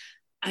goodness,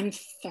 I'm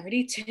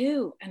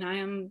 32 and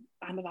I'm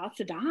about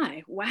to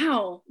die.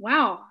 Wow.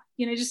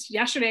 Just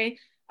yesterday,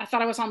 I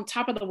thought I was on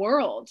top of the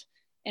world.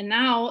 And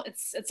now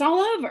it's all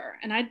over.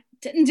 And I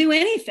didn't do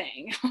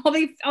anything.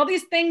 All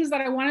these things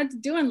that I wanted to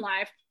do in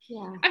life,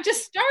 I've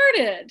just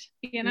started,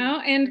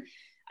 and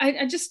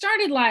I just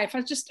started life.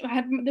 I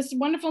had this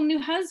wonderful new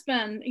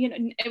husband,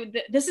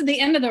 this is the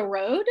end of the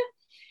road.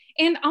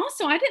 And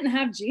also I didn't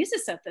have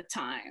Jesus at the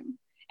time.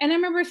 And I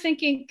remember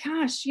thinking,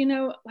 gosh,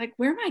 like,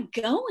 where am I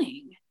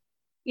going?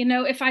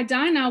 If I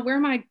die now, where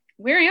am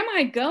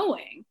I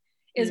going?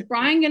 Is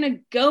Brian going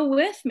to go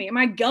with me? Am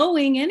I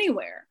going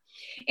anywhere?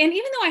 And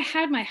even though I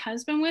had my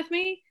husband with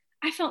me,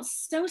 I felt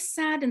so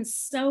sad and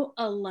so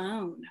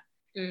alone.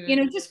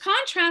 Just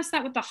contrast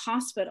that with the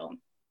hospital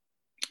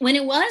when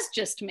it was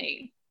just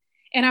me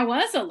and I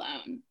was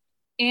alone.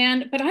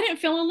 But I didn't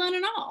feel alone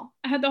at all.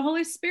 I had the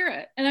Holy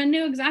Spirit and I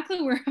knew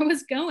exactly where I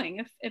was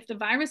going if the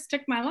virus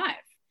took my life.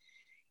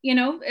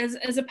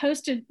 As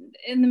opposed to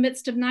in the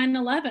midst of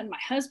 9/11, my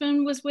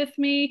husband was with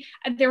me.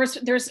 There's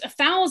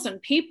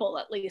 1,000 people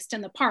at least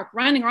in the park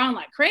running around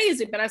like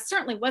crazy, but I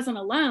certainly wasn't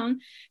alone.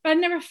 But I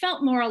never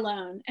felt more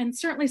alone, and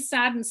certainly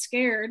sad and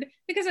scared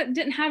because I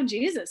didn't have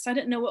Jesus. I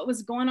didn't know what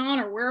was going on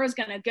or where I was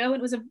going to go.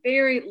 It was a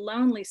very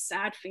lonely,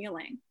 sad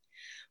feeling.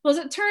 Well,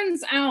 as it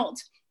turns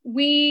out,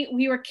 we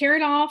were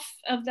carried off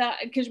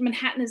because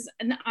Manhattan is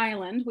an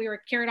island. We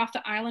were carried off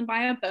the island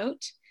by a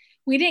boat.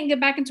 We didn't get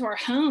back into our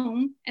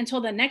home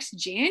until the next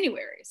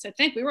January. So I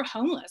think we were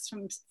homeless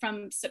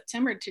from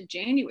September to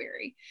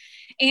January.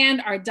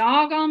 And our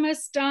dog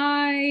almost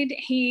died.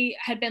 He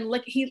had been,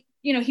 he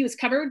was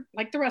covered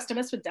like the rest of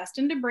us with dust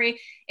and debris.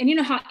 And you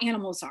know how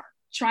animals are.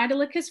 Tried to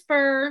lick his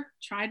fur,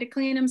 tried to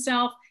clean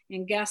himself.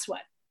 And guess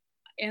what?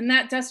 In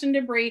that dust and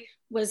debris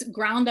was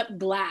ground up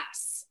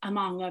glass,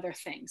 among other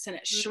things. And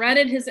it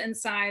shredded his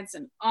insides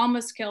and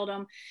almost killed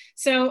him.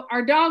 So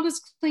our dog was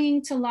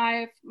clinging to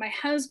life. My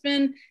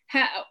husband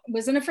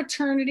was in a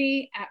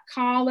fraternity at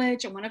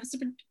college, and one of his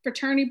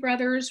fraternity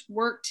brothers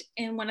worked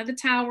in one of the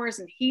towers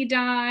and he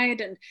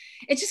died. And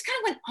it just kind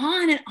of went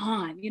on and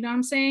on, you know what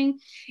I'm saying?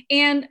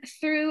 And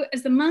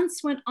as the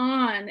months went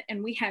on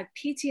and we had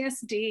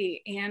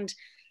PTSD and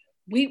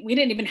we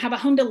didn't even have a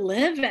home to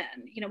live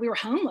in, we were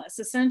homeless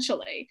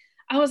essentially.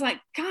 I was like,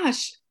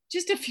 gosh,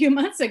 just a few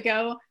months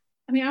ago,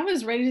 I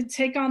was ready to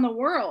take on the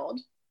world.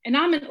 And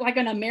I'm like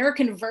an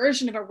American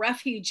version of a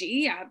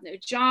refugee. I have no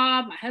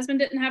job. My husband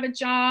didn't have a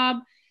job.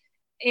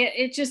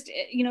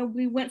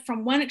 We went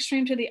from one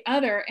extreme to the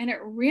other. And it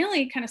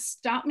really kind of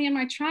stopped me in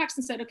my tracks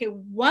and said, okay,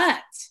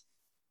 what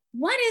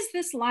is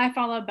this life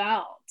all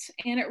about?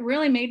 And it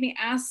really made me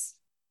ask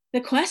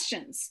the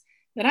questions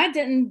that I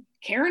didn't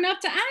care enough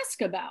to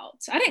ask about.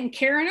 I didn't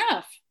care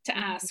enough to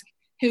ask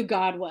who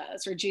God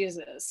was or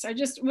Jesus. I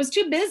just was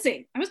too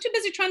busy. I was too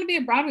busy trying to be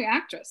a Broadway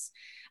actress.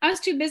 I was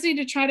too busy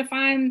to try to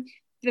find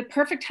the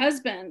perfect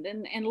husband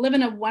and live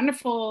in a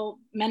wonderful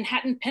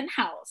Manhattan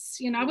penthouse.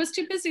 I was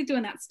too busy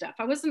doing that stuff.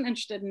 I wasn't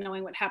interested in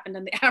knowing what happened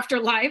in the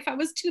afterlife. I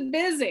was too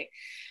busy.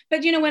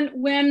 But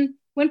when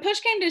push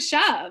came to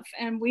shove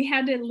and we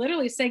had to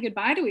literally say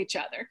goodbye to each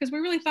other because we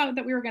really thought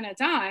that we were going to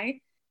die,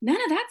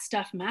 none of that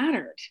stuff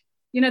mattered.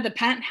 The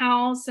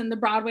penthouse and the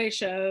Broadway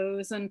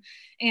shows and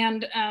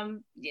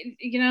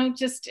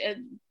just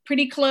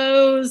pretty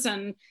clothes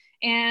and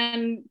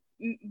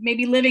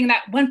maybe living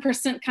that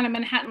 1% kind of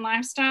Manhattan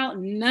lifestyle.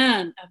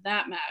 None of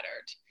that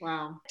mattered.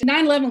 Wow.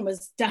 9/11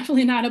 was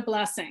definitely not a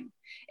blessing.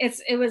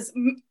 It was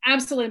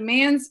absolutely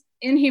man's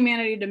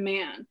inhumanity to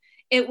man.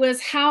 It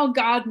was how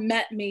God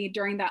met me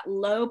during that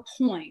low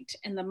point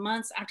in the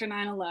months after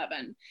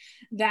 9/11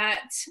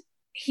 that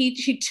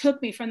he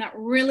took me from that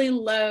really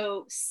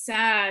low,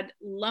 sad,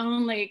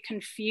 lonely,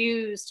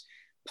 confused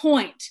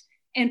point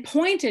and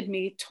pointed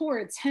me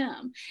towards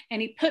him.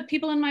 And he put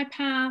people in my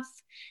path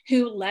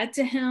who led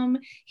to him.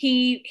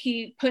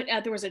 He put,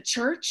 there was a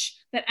church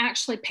that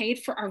actually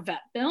paid for our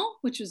vet bill,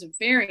 which was a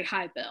very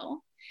high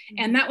bill.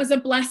 And that was a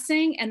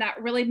blessing. And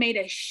that really made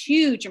a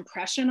huge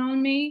impression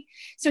on me.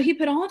 So he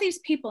put all these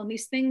people and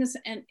these things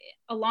and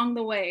along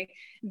the way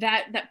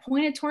that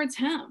pointed towards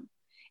him.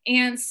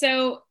 And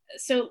so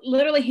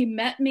literally he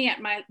met me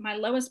at my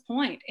lowest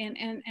point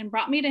and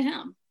brought me to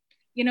him.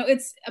 You know,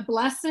 it's a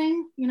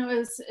blessing, you know,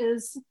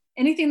 is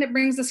anything that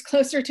brings us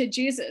closer to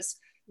Jesus.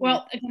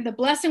 Well, the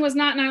blessing was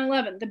not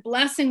 9/11. The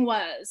blessing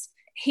was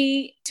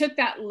he took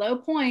that low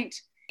point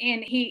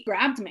and he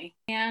grabbed me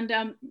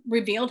and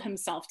revealed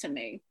himself to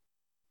me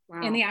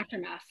in the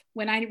aftermath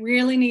when I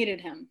really needed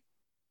him.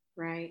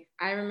 Right.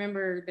 I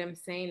remember them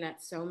saying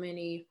that so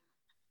many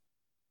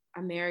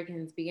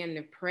Americans began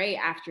to pray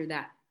after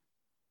that,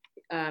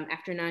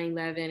 after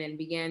 9/11, and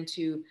began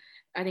to,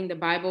 I think the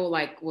Bible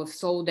like was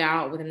sold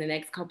out within the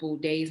next couple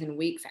of days and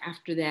weeks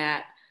after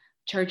that.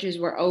 Churches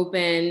were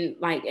open,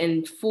 like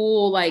in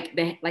full, like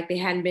they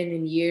hadn't been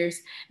in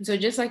years. And so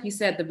just like you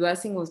said, the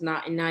blessing was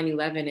not in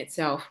 9/11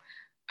 itself,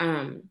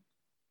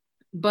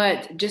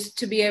 but just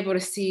to be able to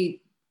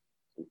see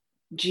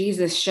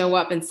Jesus show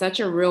up in such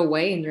a real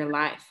way in your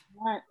life.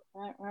 Right.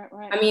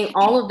 I mean,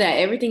 all of that,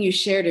 everything you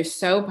shared is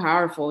so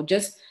powerful.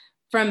 Just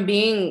from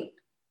being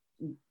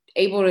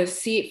able to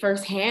see it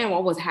firsthand,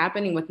 what was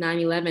happening with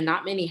 9/11.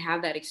 Not many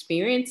have that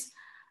experience.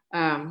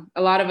 A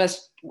lot of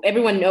us,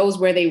 everyone knows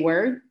where they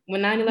were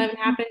when 9/11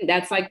 happened.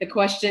 That's like the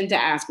question to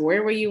ask.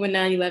 Where were you when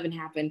 9/11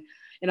 happened?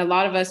 And a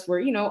lot of us were,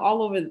 you know,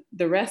 all over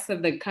the rest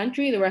of the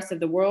country, the rest of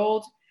the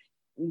world,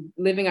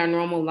 living our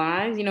normal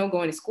lives, you know,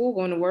 going to school,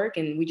 going to work,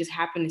 and we just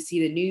happen to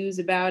see the news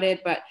about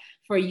it. But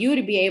for you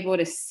to be able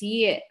to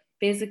see it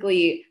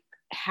physically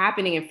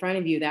happening in front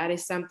of you, that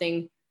is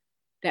something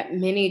that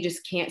many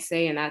just can't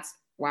say. And that's,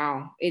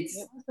 wow. It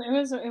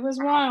was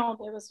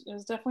wild. It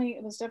was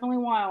definitely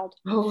wild.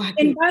 Oh,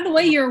 and by the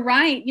way, you're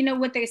right. You know,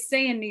 what they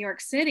say in New York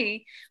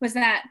City was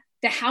that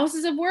the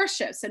houses of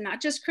worship, so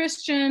not just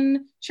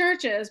Christian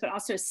churches, but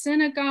also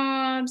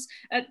synagogues,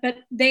 but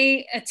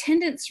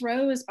attendance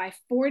rose by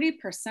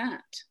 40%.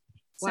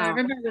 So wow.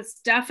 Everybody was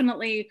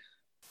definitely,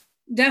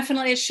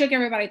 it shook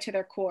everybody to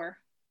their core.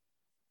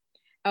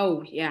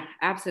 Oh, yeah,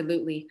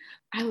 absolutely.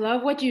 I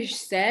love what you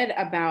said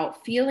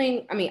about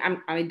feeling, I mean,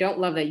 I don't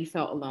love that you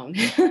felt alone,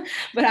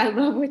 but I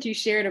love what you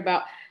shared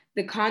about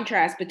the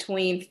contrast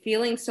between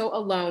feeling so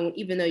alone,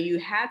 even though you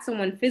had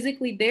someone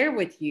physically there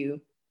with you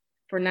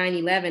for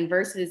 9/11,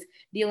 versus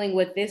dealing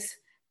with this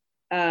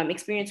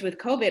experience with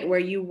COVID, where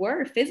you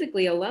were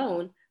physically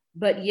alone,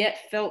 but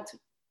yet felt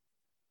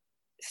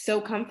so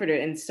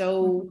comforted and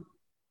so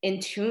in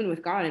tune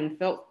with God and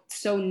felt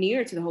so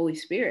near to the Holy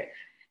Spirit.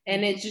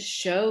 And it just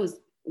shows,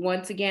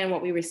 once again,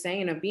 what we were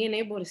saying of being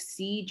able to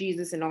see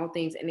Jesus in all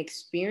things and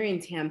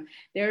experience him.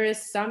 There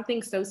is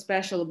something so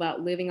special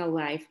about living a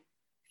life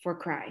for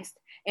Christ.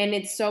 And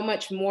it's so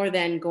much more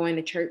than going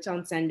to church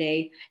on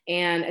Sunday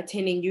and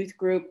attending youth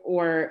group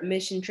or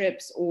mission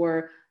trips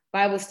or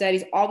Bible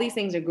studies. All these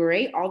things are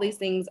great. All these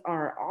things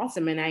are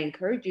awesome. And I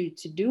encourage you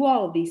to do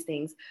all of these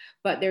things.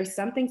 But there's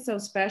something so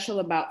special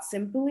about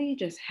simply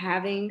just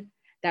having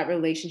that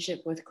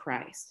relationship with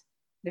Christ.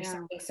 There's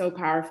something so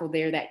powerful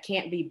there that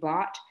can't be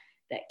bought,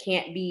 that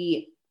can't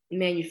be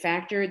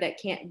manufactured,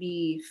 that can't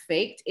be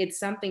faked. It's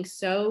something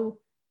so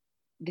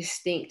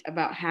distinct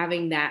about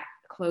having that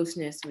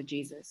closeness with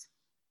Jesus.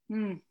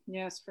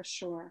 Yes, for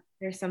sure.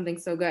 There's something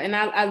so good. And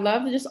I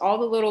love just all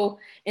the little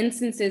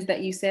instances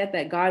that you said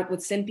that God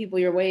would send people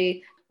your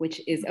way,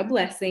 which is a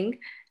blessing.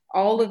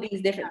 All of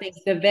these different things,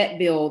 the vet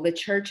bill, the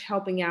church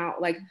helping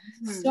out, like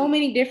so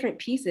many different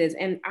pieces.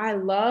 And I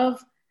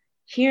love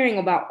hearing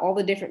about all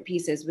the different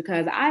pieces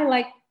because I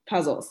like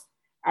puzzles.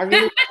 I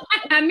really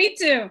Me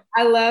too.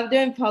 I love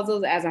doing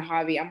puzzles as a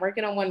hobby. I'm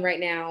working on one right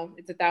now.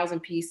 It's a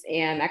 1,000-piece,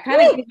 and I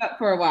kind of gave up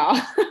for a while.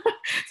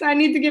 So I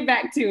need to get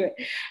back to it.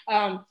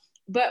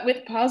 But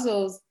with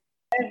puzzles,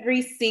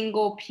 every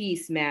single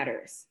piece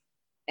matters.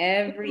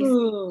 Every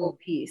single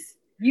piece.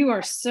 You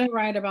are so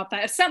right about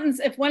that.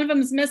 If one of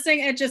them is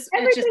missing, everything's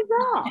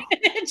wrong.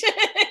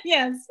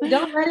 Yes.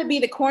 Don't let it be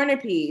the corner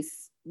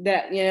piece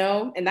that, you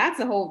know, and that's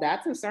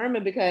a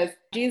sermon, because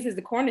Jesus is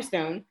the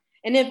cornerstone.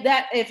 And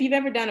if you've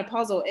ever done a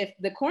puzzle, if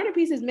the corner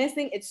piece is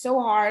missing, it's so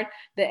hard.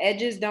 The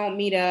edges don't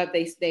meet up.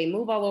 They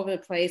move all over the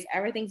place.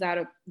 Everything's out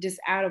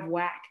of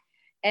whack.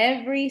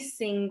 Every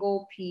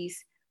single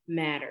piece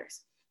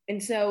matters.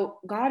 And so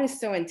God is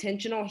so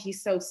intentional.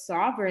 He's so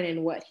sovereign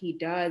in what he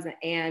does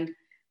and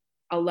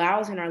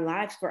allows in our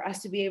lives for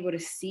us to be able to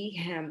see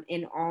him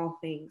in all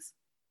things,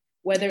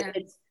 whether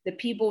it's the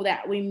people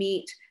that we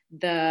meet,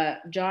 the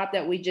job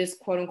that we just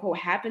quote unquote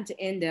happen to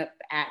end up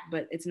at,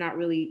 but it's not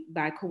really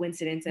by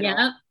coincidence at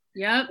all.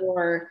 Yep.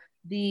 Or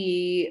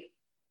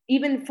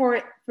even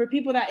for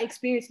people that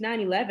experienced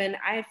 9/11,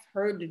 I've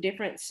heard the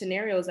different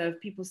scenarios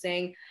of people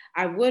saying,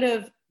 I would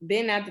have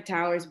been at the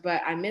towers,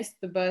 but I missed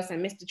the bus, I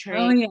missed the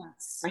train. Oh,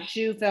 yes. My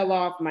shoe fell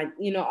off,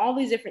 all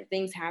these different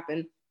things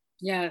happen.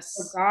 Yes.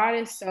 So God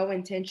is so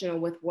intentional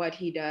with what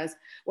he does,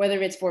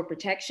 whether it's for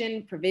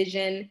protection,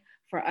 provision,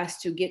 for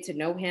us to get to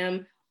know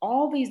him,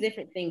 all these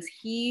different things.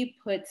 He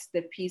puts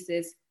the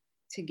pieces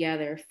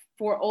together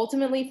for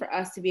ultimately for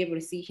us to be able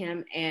to see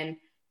him and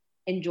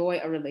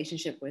enjoy a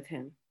relationship with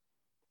him.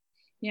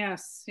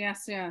 Yes,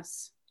 yes,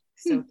 yes.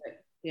 So good.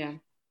 Yeah.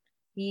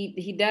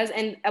 He does.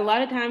 And a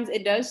lot of times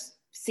it does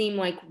seem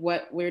like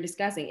what we're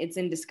discussing, it's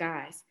in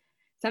disguise.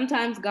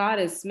 Sometimes God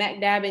is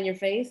smack dab in your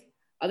face.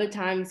 Other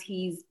times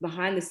he's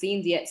behind the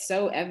scenes, yet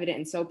so evident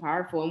and so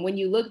powerful. And when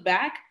you look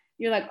back,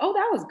 you're like, oh,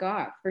 that was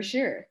God for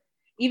sure.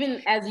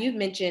 Even as you've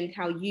mentioned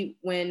how you,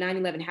 when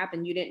 9/11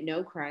 happened, you didn't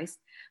know Christ.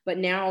 But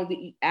now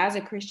as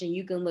a Christian,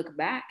 you can look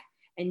back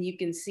and you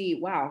can see,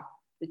 wow,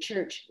 the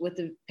church with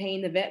the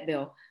paying the vet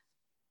bill,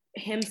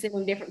 him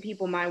sending different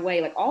people my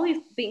way, like all these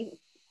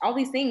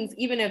things,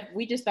 even if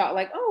we just thought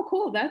like, oh,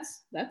 cool,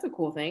 that's a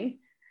cool thing.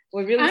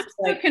 We're really I'm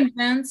so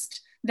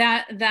convinced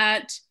that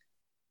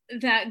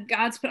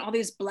God's put all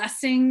these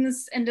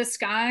blessings in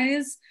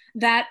disguise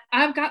that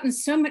I've gotten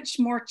so much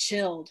more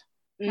chilled,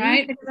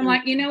 right? Because I'm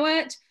like, you know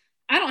what?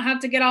 I don't have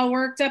to get all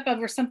worked up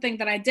over something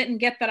that I didn't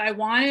get that I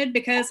wanted,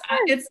 because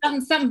it's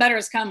something better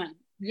is coming.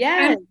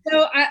 Yeah.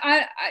 So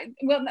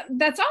well,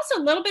 that's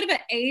also a little bit of an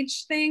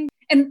age thing.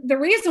 And the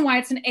reason why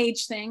it's an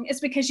age thing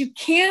is because you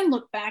can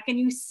look back and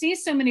you see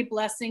so many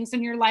blessings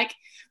and you're like,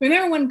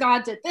 remember when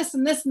God did this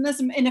and this and this,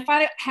 and if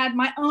I had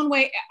my own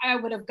way, I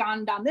would have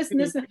gone down this and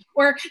this,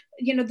 or,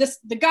 you know,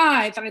 the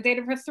guy that I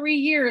dated for 3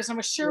 years, and I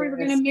was sure we were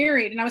going to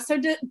marry, and I was so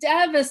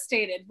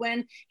devastated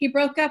when he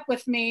broke up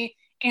with me.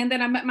 And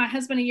then I met my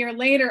husband a year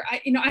later.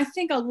 I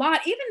think a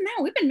lot, even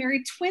now, we've been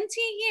married 20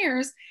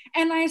 years,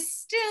 and I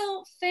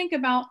still think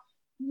about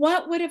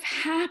what would have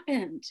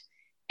happened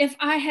if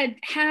I had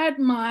had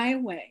my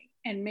way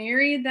and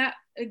married that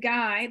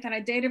guy that I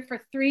dated for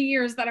 3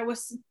 years, that I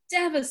was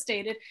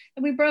devastated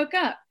that we broke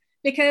up.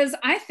 Because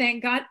I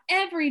thank God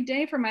every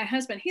day for my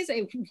husband. He's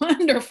a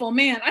wonderful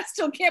man. I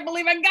still can't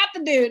believe I got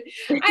the dude.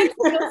 I'm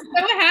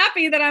so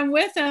happy that I'm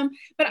with him.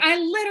 But I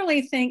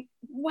literally think,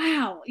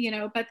 wow,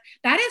 but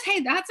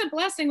that's a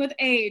blessing with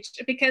age,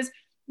 because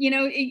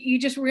you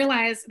just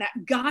realize that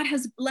God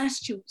has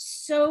blessed you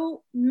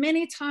so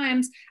many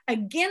times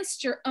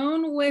against your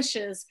own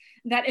wishes,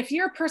 that if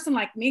you're a person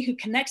like me who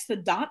connects the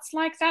dots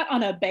like that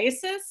on a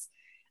basis,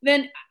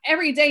 then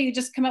every day you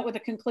just come up with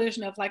a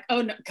conclusion of like,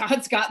 oh no,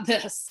 God's got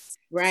this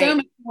so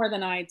much more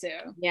than I do.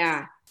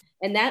 Yeah.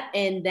 And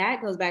that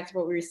goes back to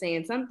what we were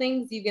saying. Some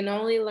things you can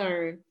only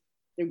learn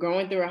through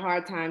going through a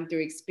hard time,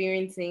 through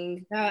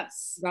experiencing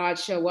God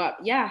show up.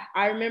 Yeah.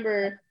 I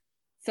remember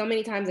so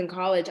many times in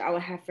college, I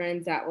would have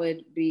friends that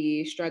would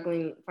be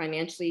struggling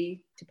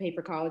financially to pay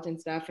for college and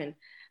stuff, and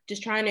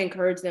just trying to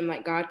encourage them,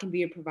 like, God can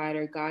be a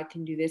provider, God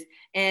can do this.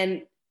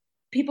 And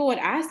people would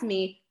ask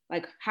me,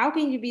 like, how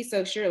can you be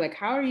so sure? Like,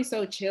 how are you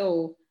so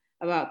chill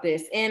about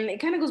this? And it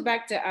kind of goes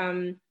back to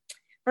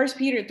 1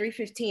 Peter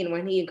 3:15,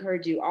 when he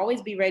encouraged you,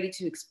 always be ready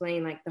to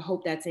explain like the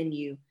hope that's in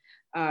you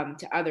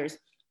to others.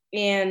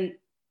 And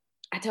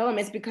I tell them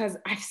it's because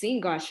I've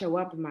seen God show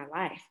up in my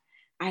life.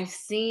 I've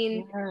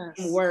seen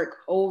him work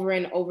over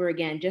and over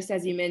again. Just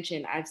as you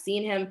mentioned, I've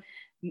seen him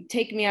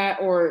take me out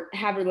or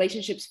have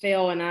relationships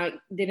fail and I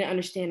didn't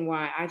understand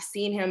why. I've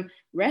seen him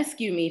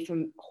rescue me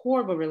from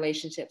horrible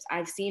relationships.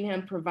 I've seen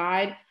him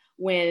provide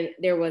when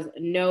there was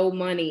no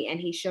money and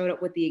he showed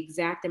up with the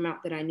exact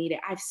amount that I needed.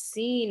 I've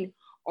seen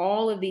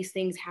all of these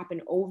things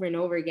happen over and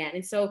over again.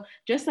 And so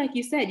just like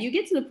you said, you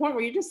get to the point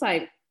where you're just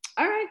like,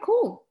 all right,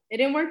 cool. It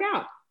didn't work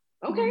out.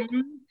 Okay.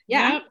 Mm-hmm.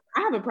 Yeah. Yep.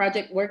 I have a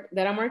project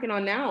that I'm working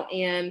on now,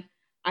 and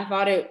I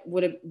thought it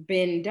would have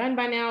been done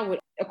by now.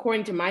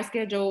 According to my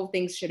schedule,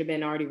 things should have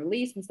been already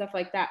released and stuff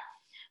like that.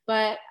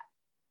 But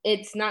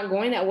it's not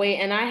going that way.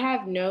 And I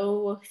have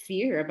no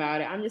fear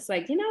about it. I'm just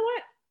like, you know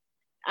what?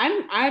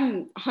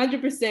 I'm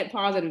 100%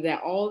 positive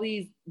that all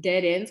these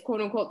dead ends,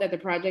 quote unquote, that the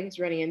project is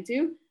running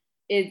into,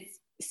 it's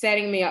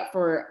setting me up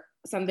for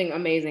something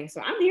amazing.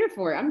 So I'm here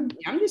for it.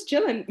 I'm just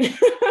chilling.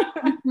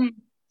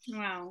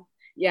 Wow.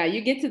 Yeah,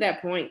 you get to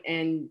that point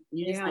and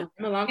you just like,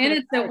 come along. And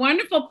it's a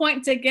wonderful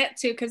point to get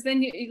to, because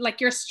then you like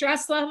your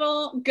stress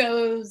level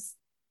goes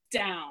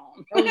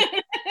down. Oh,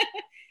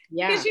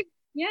 yeah.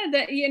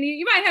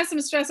 You might have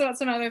some stress about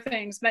some other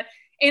things, but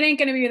it ain't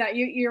going to be that.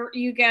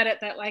 You get it,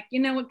 that like,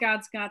 you know what,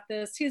 God's got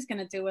this. He's going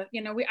to do it.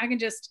 I can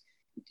just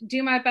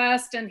do my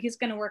best and he's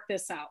going to work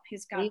this out.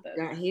 He's got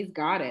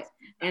it.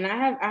 And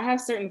I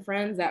have certain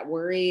friends that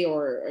worry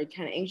or are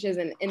kind of anxious,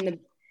 and in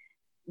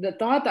the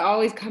thought that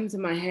always comes to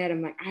my head,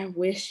 I'm like, I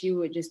wish you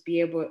would just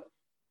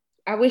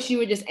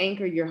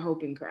anchor your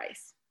hope in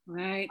Christ.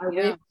 Right. I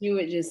wish you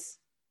would just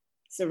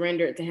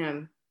surrender it to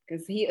him,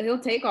 because he'll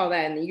take all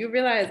that and you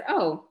realize,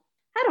 oh,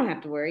 I don't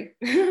have to worry.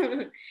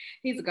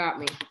 He's got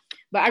me.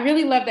 But I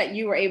really love that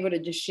you were able to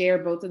just share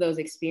both of those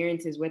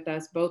experiences with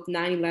us, both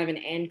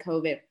 9/11 and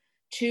COVID,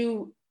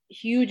 two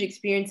huge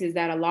experiences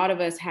that a lot of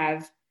us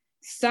have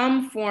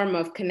some form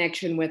of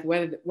connection with,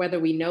 whether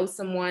we know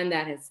someone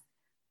that has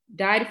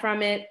died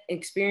from it,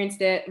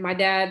 experienced it. My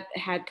dad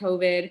had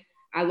COVID.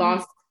 I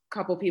lost a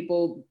couple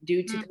people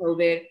due to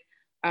COVID.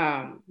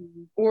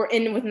 Or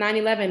with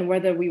 9/11,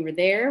 whether we were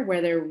there,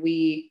 whether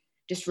we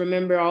just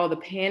remember all the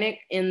panic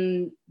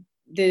in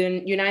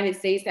the United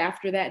States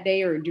after that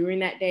day or during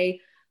that day,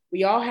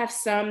 we all have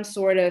some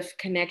sort of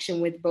connection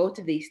with both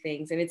of these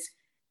things. And it's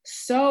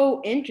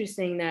so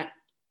interesting that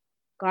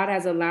God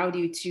has allowed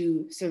you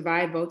to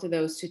survive both of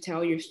those, to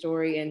tell your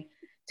story and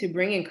to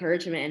bring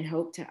encouragement and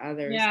hope to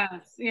others.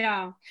 Yes,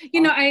 yeah.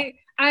 You know, I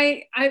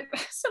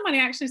somebody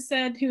actually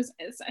said, who's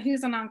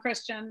a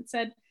non-Christian,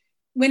 said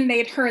when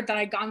they'd heard that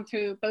I'd gone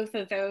through both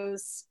of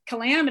those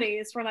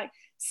calamities, were like,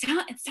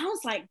 it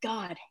sounds like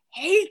God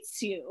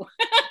hates you.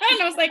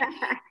 And I was like,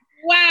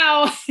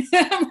 wow.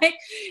 I'm like,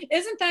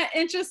 isn't that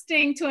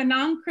interesting? To a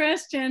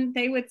non-Christian,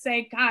 they would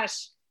say,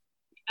 gosh,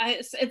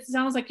 it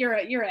sounds like you're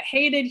a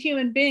hated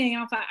human being.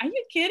 And I thought, are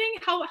you kidding?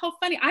 How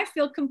funny. I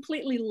feel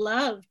completely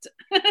loved.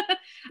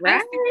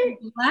 Right. I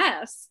feel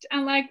blessed.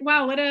 I'm like,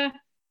 wow, what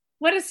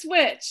a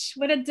switch,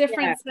 what a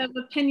difference of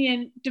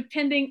opinion,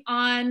 depending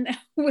on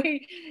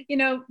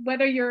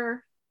whether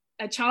you're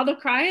a child of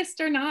Christ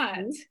or not.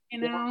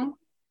 You know,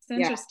 it's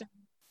interesting.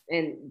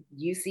 And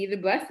you see the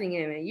blessing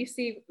in it. You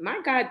see, my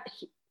God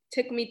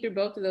took me through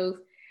both of those,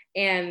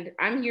 and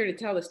I'm here to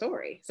tell the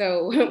story.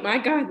 So my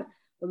God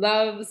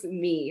loves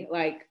me,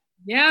 like,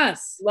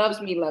 yes,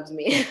 loves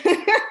me.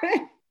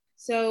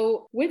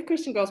 So with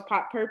Christian Girls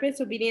Pop,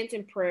 purpose, obedience,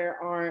 and prayer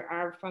are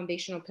our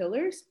foundational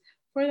pillars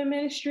for the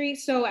ministry.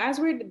 So as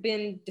we've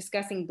been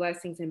discussing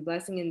blessings and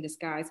blessing in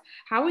disguise,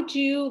 how would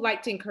you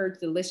like to encourage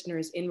the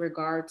listeners in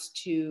regards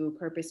to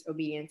purpose,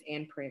 obedience,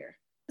 and prayer?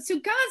 So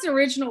God's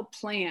original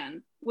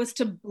plan was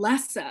to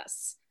bless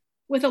us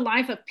with a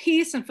life of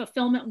peace and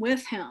fulfillment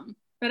with him.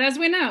 But as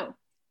we know,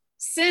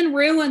 sin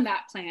ruined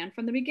that plan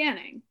from the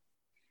beginning.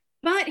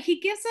 But he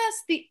gives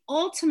us the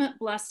ultimate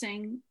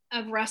blessing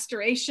of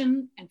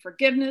restoration and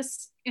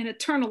forgiveness and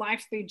eternal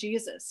life through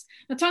Jesus.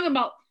 Now, talking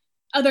about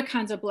other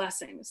kinds of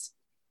blessings.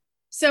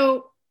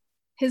 So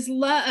his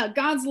love,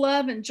 God's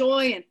love and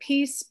joy and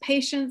peace,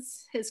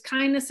 patience, his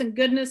kindness and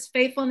goodness,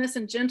 faithfulness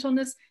and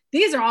gentleness,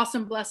 these are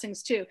awesome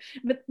blessings too.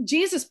 But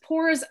Jesus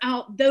pours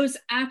out those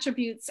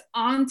attributes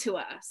onto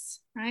us,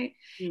 right?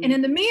 Mm-hmm. And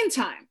in the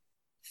meantime,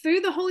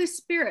 through the Holy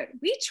Spirit,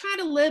 we try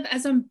to live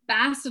as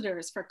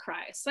ambassadors for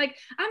Christ. Like,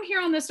 I'm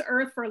here on this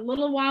earth for a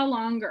little while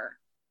longer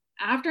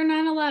after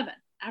 9/11,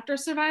 after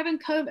surviving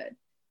COVID.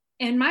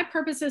 And my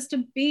purpose is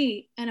to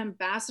be an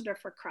ambassador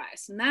for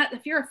Christ. And that,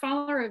 if you're a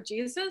follower of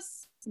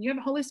Jesus, and you have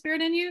the Holy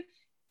Spirit in you,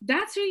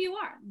 that's who you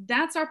are.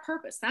 That's our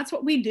purpose. That's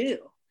what we do.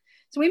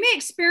 So we may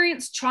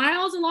experience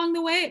trials along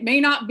the way. It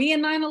may not be a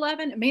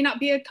 9/11. It may not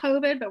be a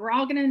COVID, but we're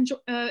all going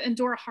to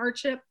endure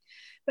hardship.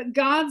 But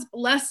God's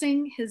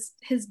blessing,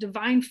 his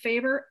divine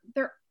favor,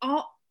 they're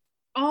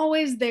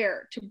always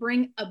there to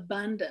bring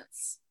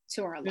abundance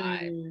to our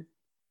lives.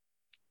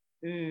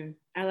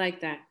 I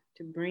like that,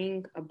 to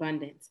bring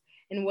abundance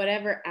in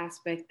whatever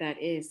aspect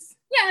that is.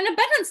 Yeah, and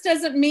abundance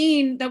doesn't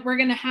mean that we're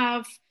going to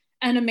have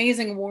an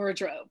amazing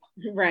wardrobe.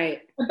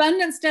 Right.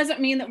 Abundance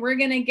doesn't mean that we're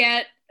going to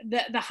get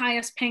the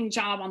highest paying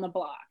job on the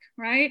block,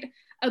 right?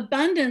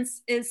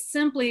 Abundance is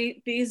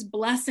simply these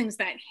blessings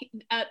that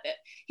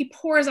he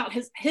pours out,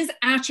 his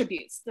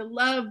attributes, the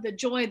love, the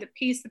joy, the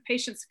peace, the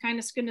patience,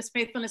 kindness, goodness,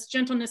 faithfulness,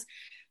 gentleness.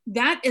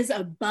 That is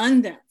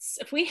abundance.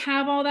 If we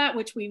have all that,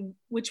 which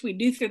we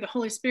do through the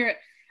Holy Spirit,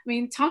 I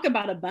mean, talk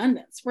about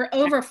abundance. We're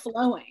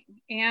overflowing.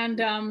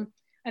 And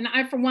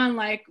I, for one,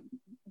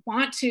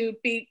 want to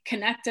be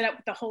connected up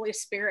with the Holy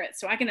Spirit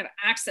so I can have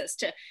access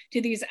to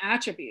these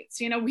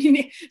attributes. You know, we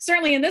need,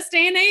 certainly in this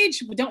day and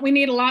age, don't we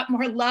need a lot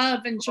more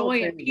love and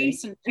joy and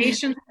peace and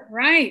patience?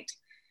 Right.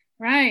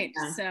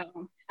 Yeah.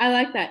 So I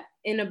like that.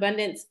 In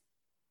abundance,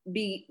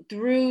 be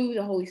through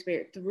the Holy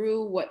Spirit,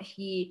 through what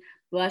he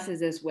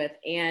blesses us with.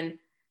 And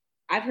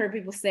I've heard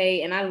people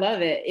say, and I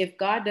love it, if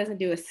God doesn't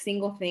do a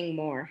single thing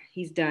more,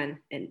 he's done,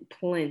 and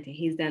plenty.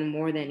 He's done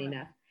more than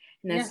enough.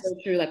 And that's so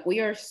true. Like, we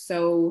are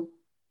so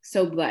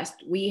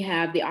blessed. We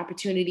have the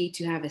opportunity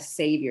to have a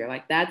savior.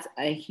 Like, that's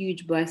a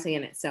huge blessing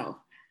in itself.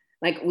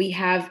 Like, we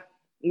have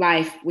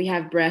life, we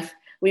have breath.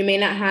 We may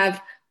not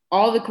have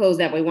all the clothes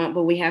that we want,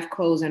 but we have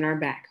clothes on our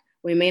back.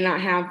 We may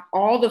not have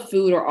all the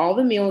food or all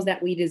the meals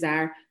that we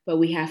desire, but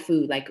we have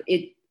food. Like,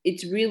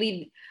 it's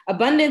really,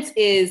 abundance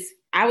is,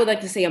 I would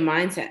like to say, a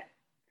mindset.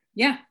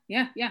 Yeah.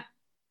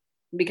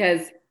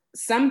 Because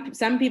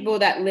some people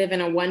that live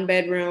in a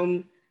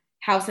 1-bedroom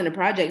house in the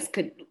projects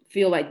could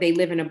feel like they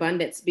live in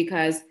abundance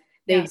because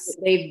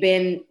they've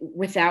been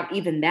without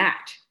even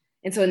that.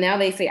 And so now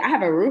they say, I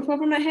have a roof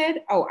over my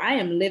head. Oh, I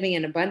am living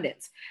in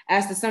abundance.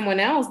 As to someone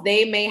else,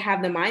 they may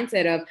have the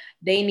mindset of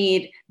they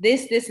need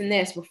this, and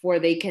this before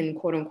they can,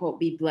 quote unquote,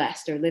 be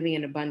blessed or living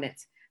in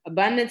abundance.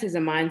 Abundance is a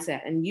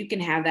mindset, and you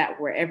can have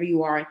that wherever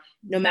you are,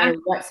 no matter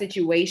what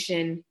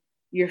situation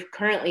you're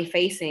currently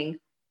facing.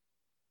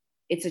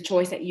 It's a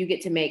choice that you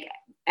get to make,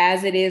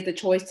 as it is the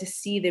choice to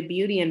see the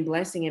beauty and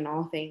blessing in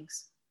all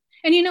things.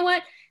 And you know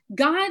what?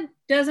 God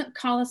doesn't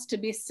call us to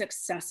be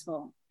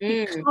successful.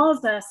 He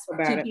calls us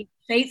to be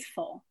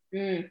faithful.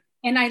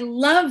 And I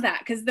love that,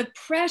 because the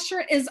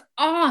pressure is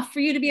off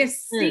for you to be a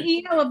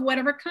CEO of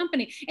whatever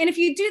company. And if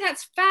you do,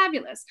 that's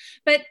fabulous.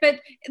 But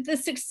the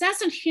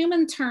success in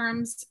human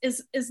terms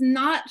is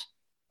not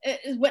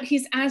is what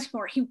he's asked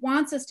for. He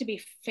wants us to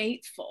be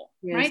faithful,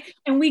 Yes. right?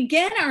 And we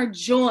get our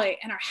joy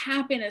and our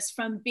happiness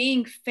from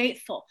being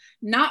faithful,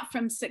 not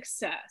from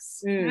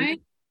success,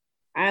 right?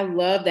 I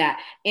love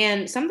that.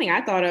 And something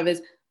I thought of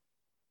is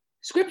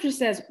Scripture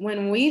says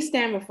when we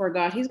stand before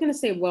God, he's going to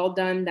say, well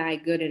done, thy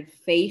good and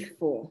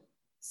faithful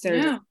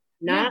servant.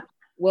 Not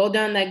well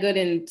done, thy good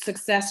and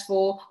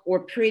successful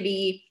or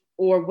pretty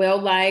or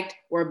well-liked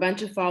or a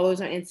bunch of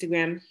followers on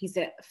Instagram. He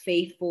said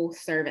faithful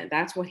servant.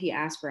 That's what he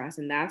asked for us.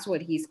 And that's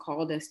what he's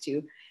called us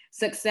to.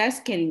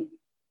 Success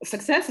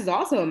is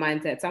also a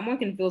mindset. Someone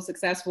can feel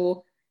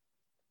successful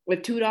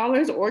with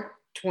 $2 or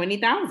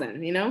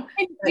 20,000, you know?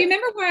 And do you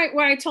remember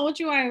where I told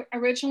you I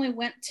originally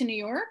went to New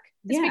York?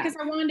 It's because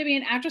I wanted to be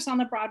an actress on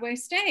the Broadway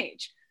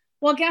stage.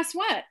 Well, guess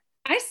what?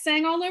 I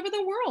sang all over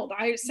the world.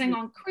 I sang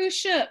on cruise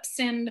ships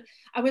and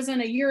I was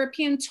on a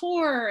European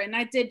tour and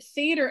I did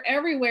theater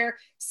everywhere.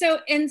 So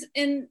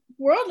in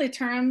worldly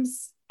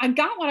terms, I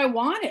got what I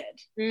wanted.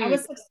 I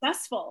was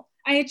successful.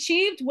 I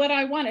achieved what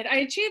I wanted. I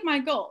achieved my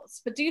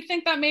goals. But do you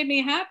think that made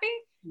me happy?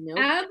 Nope.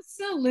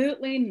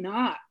 Absolutely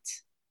not.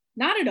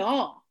 Not at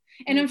all.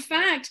 And in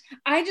fact,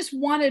 I just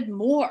wanted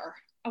more.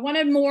 I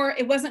wanted more.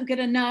 It wasn't good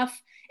enough.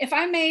 If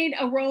I made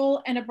a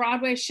role in a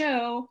Broadway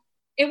show,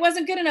 it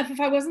wasn't good enough if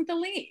I wasn't the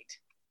lead.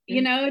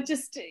 You know,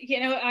 just,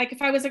 you know, like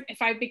if I was in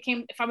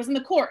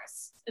the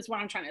chorus is what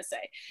I'm trying to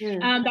say.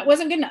 That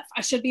wasn't good enough.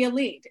 I should be a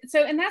lead.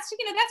 So, and that's,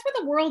 you know, that's what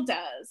the world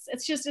does.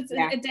 It's just,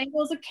 it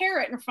dangles a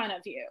carrot in front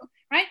of you.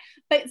 Right.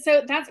 But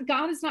so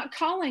God is not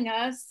calling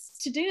us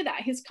to do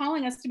that. He's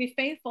calling us to be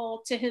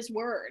faithful to his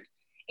word.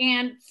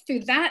 And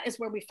through that is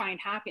where we find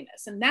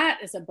happiness. And that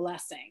is a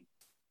blessing.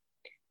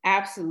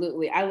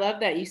 Absolutely. I love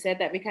that you said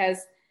that because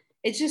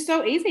it's just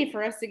so easy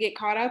for us to get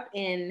caught up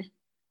in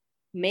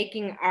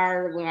making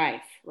our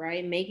life,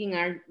 right? Making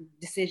our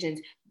decisions,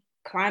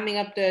 climbing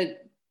up the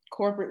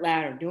corporate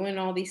ladder, doing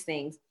all these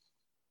things.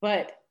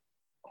 But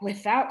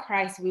without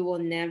Christ, we will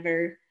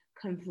never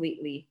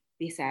completely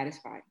be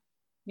satisfied.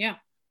 Yeah.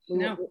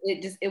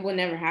 It will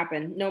never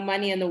happen. No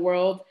money in the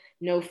world,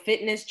 no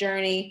fitness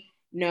journey,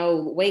 no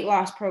weight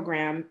loss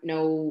program,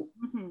 no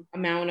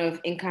amount of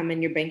income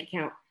in your bank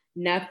account.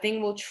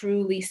 Nothing will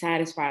truly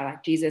satisfy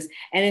like Jesus.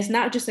 And it's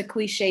not just a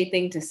cliche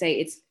thing to say,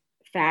 it's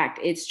fact,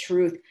 it's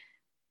truth.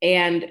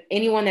 And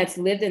anyone that's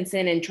lived in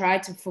sin and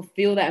tried to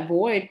fulfill that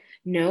void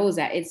knows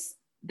that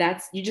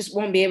you just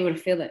won't be able to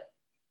fill it.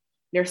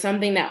 There's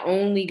something that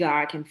only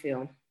God can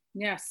fill.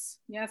 Yes.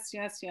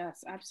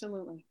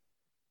 Absolutely.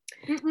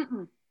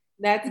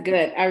 That's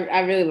good.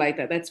 I really like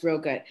that. That's real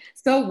good.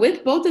 So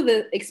with both of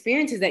the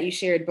experiences that you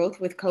shared,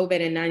 both with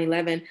COVID and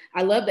 9/11,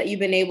 I love that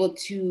you've been able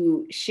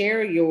to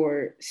share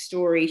your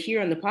story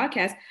here on the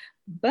podcast,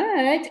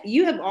 but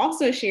you have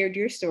also shared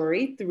your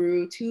story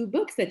through 2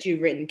 books that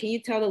you've written. Can you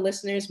tell the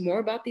listeners more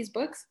about these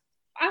books?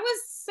 I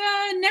was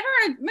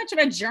never much of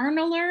a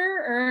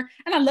journaler,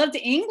 and I loved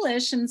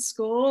English in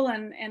school,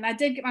 and I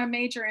did get my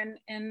major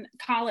in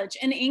college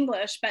in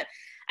English, but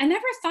I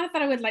never thought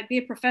that I would like be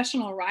a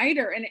professional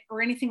writer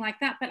or anything like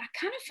that. But I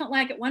kind of felt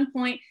like at one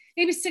point,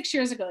 maybe 6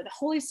 years ago, the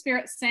Holy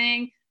Spirit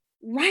saying,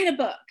 write a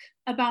book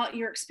about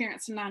your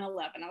experience in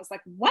 9/11. I was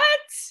like, what?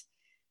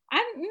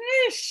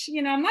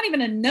 I'm not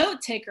even a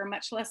note taker,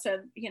 much less a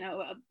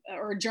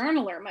or a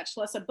journaler, much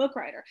less a book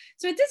writer.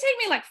 So it did take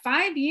me like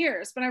 5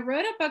 years, but I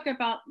wrote a book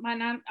about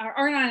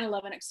our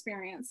 9/11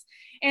 experience,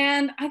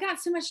 and I got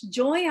so much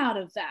joy out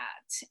of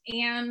that.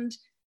 And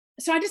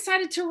so I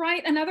decided to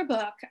write another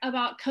book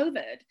about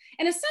COVID,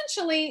 and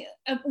essentially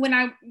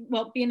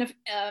being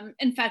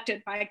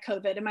infected by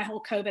COVID and my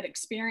whole COVID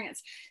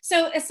experience.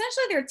 So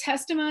essentially there are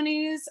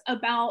testimonies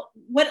about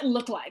what it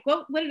looked like.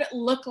 What did it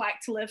look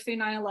like to live through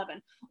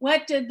 9/11?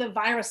 What did the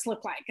virus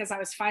look like as I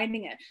was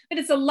fighting it? But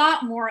it's a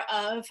lot more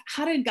of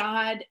how did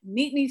God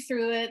meet me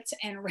through it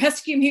and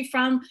rescue me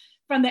from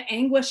the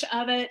anguish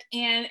of it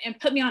and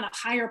put me on a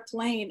higher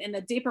plane in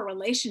a deeper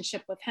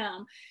relationship with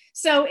him.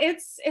 So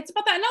it's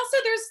about that. And also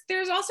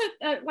there's also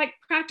like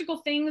practical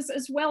things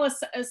as well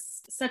as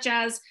such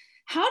as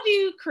how do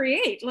you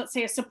create, let's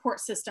say, a support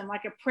system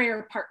like a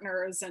prayer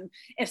partners, and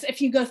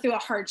if you go through a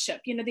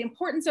hardship, the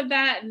importance of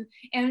that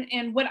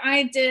and what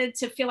I did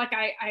to feel like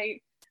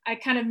I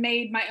kind of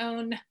made my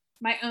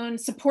own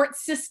support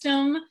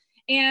system.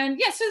 And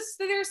yes,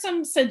 so there are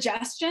some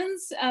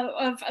suggestions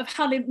of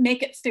how to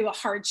make it through a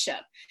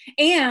hardship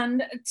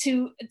and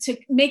to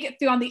make it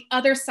through on the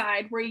other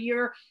side where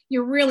you're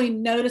really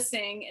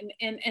noticing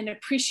and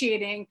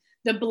appreciating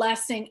the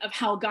blessing of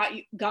how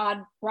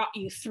God brought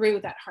you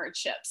through that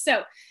hardship.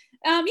 So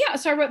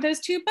so I wrote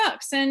those 2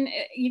 books, and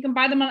you can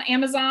buy them on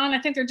Amazon. I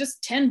think they're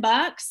just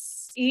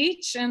 $10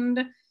 each, and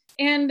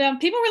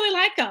people really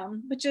like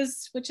them, which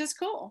is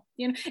cool,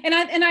 And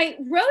I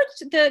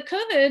wrote the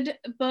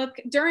COVID book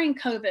during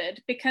COVID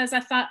because I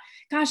thought,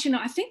 gosh,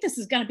 I think this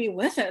is going to be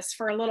with us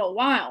for a little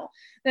while.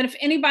 That if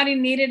anybody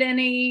needed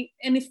any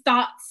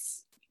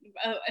thoughts,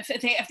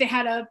 if they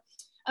had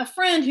a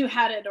friend who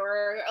had it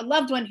or a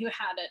loved one who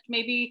had it.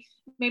 Maybe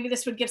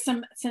this would give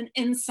some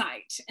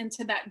insight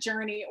into that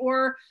journey,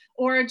 or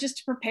just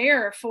to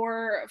prepare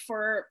for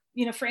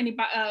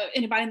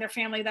anybody in their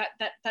family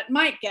that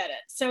might get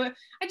it. So I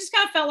just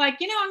kind of felt like,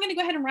 I'm going to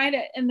go ahead and write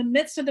it in the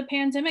midst of the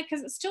pandemic,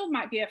 because it still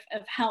might be of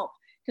help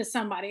to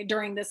somebody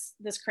during this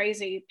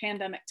crazy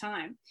pandemic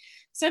time.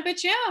 So,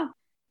 but yeah.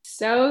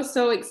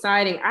 So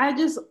exciting.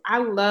 I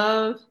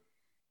love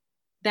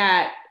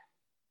that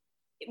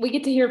we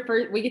get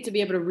to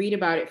be able to read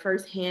about it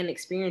firsthand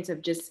experience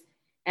of just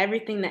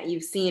everything that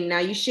you've seen. Now,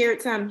 you shared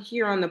some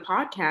here on the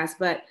podcast,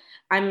 but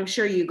I'm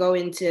sure you go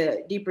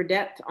into deeper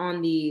depth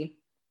in the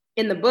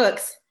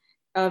books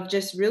of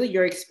just really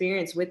your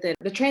experience with it,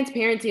 the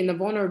transparency and the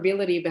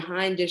vulnerability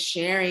behind just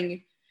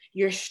sharing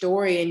your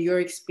story and your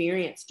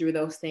experience through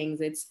those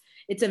things. It's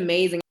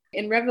amazing.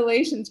 In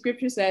Revelation,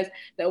 scripture says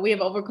that we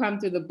have overcome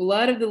through the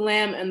blood of the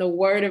Lamb and the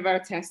word of our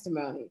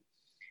testimony.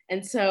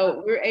 And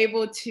so we're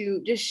able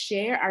to just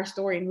share our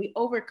story, and we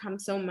overcome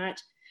so much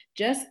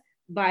just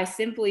by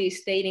simply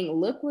stating,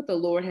 look what the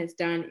Lord has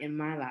done in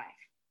my life.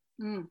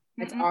 Mm-hmm.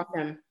 That's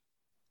awesome.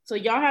 So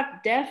y'all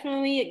have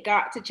definitely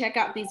got to check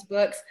out these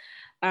books.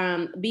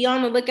 Be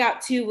on the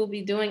lookout too. We'll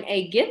be doing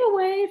a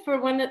giveaway for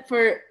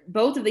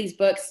both of these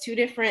books, 2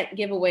 different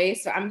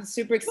giveaways. So I'm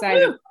super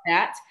excited about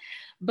that.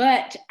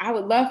 But I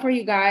would love for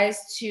you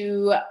guys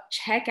to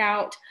check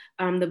out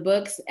the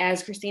books.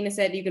 As Christina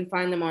said, you can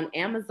find them on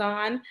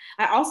Amazon.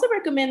 I also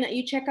recommend that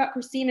you check out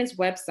Christina's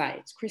website.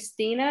 It's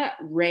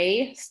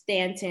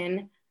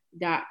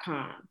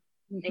ChristinaRayStanton.com.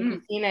 Mm-hmm. And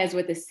Christina is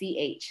with a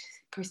CH.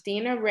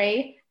 Christina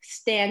Ray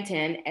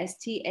Stanton,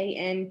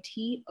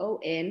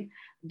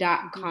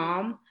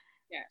 STANTON.com.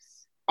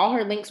 Yes. All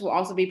her links will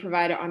also be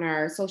provided on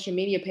our social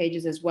media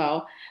pages as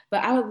well.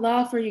 But I would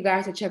love for you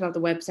guys to check out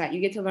the website. You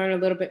get to learn a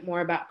little bit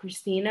more about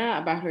Christina,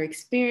 about her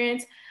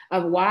experience,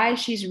 of why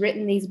she's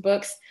written these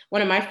books.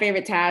 One of my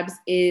favorite tabs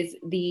is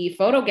the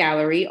photo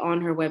gallery on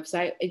her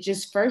website. It's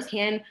just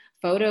firsthand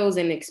photos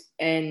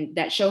and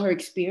that show her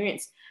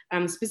experience,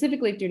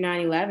 specifically through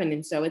 9/11.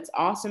 And so it's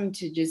awesome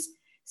to just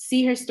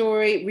see her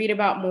story, read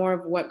about more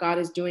of what God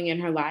is doing in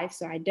her life.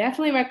 So I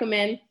definitely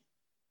recommend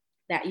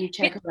that you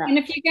check her out. And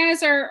if you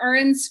guys are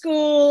in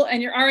school and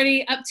you're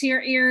already up to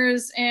your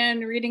ears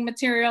and reading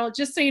material,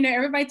 just so you know,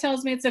 everybody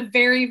tells me it's a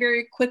very,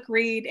 very quick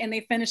read and they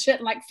finish it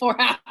in like 4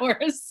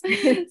 hours. So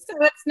it's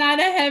not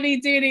a heavy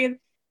duty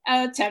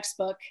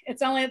textbook.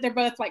 They're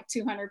both like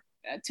 200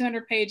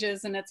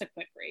 pages, and it's a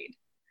quick read.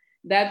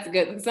 That's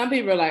good. Some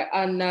people are like,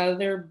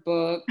 another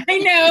book. I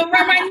know.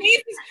 My own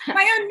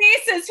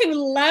nieces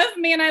who love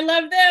me and I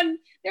love them,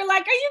 they're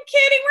like, are you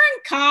kidding? We're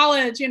in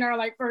college,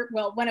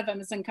 one of them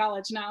is in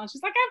college now. And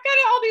she's like, I've got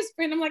all these.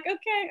 And I'm like,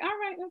 okay, all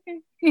right,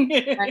 okay.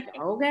 Like,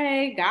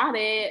 okay, got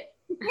it.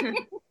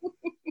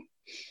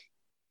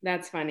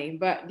 That's funny.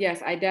 But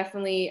yes, I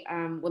definitely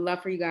would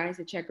love for you guys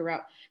to check her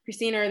out.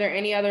 Christina, are there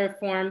any other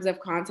forms of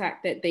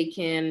contact that they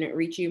can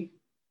reach you?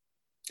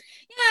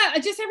 Yeah,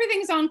 just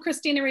everything's on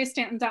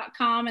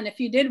ChristinaRayStanton.com. And if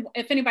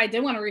anybody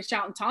did want to reach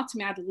out and talk to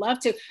me, I'd love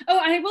to.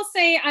 Oh, I will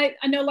say, I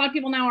know a lot of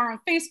people now are on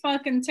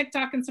Facebook and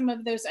TikTok and some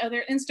of those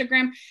other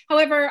Instagram.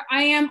 However,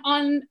 I am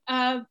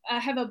I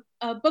have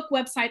a book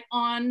website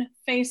on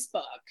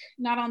Facebook,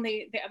 not on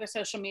the other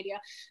social media.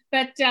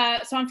 But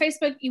so on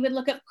Facebook, you would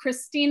look up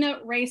Christina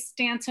Ray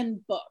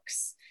Stanton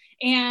Books.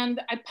 And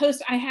I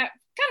have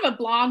kind of a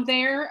blog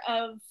there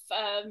of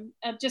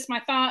just my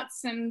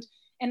thoughts and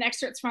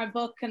excerpts from my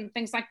book and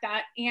things like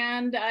that.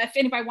 And if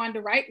anybody wanted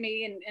to write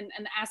me and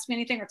ask me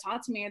anything or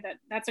talk to me,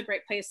 that's a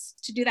great place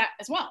to do that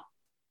as well.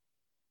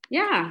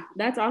 Yeah,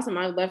 that's awesome.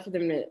 I would love for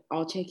them to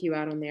all check you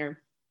out on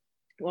there.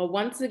 Well,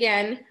 once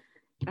again,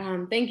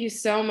 thank you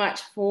so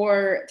much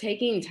for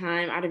taking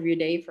time out of your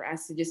day for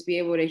us to just be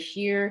able to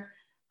hear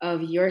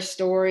of your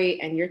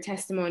story and your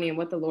testimony and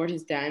what the Lord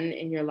has done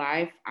in your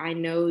life. I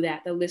know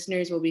that the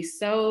listeners will be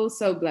so,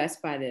 so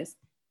blessed by this.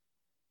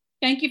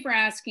 Thank you for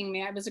asking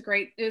me. It was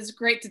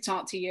great to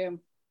talk to you.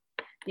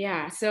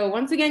 Yeah. So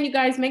once again, you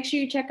guys, make sure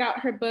you check out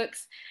her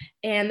books.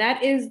 And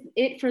that is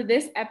it for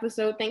this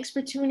episode. Thanks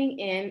for tuning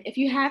in. If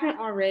you haven't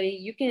already,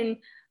 you can,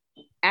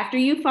 after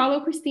you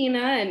follow Christina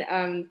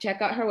and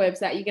check out her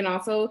website, you can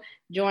also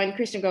join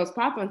Christian Girls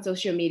Pop on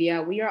social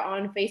media. We are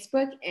on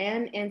Facebook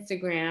and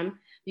Instagram.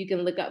 You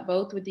can look up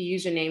both with the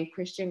username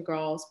Christian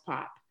Girls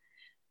Pop.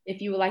 If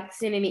you would like to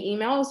send any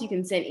emails, you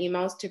can send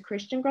emails to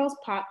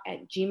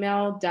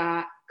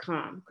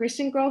christiangirlspop@gmail.com.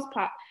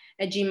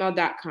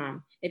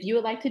 christiangirlspop@gmail.com. If you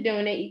would like to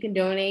donate, you can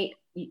donate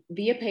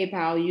via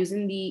PayPal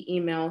using the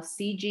email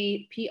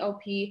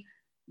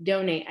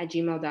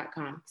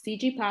cgpopdonate@gmail.com.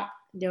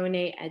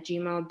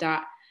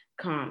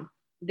 cgpopdonate@gmail.com.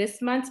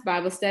 This month's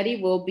Bible study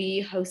will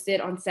be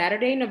hosted on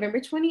Saturday, November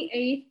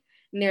 28th.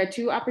 And there are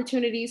 2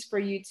 opportunities for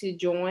you to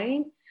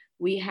join.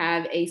 We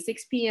have a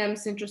 6 p.m.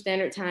 Central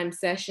Standard Time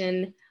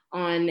session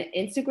on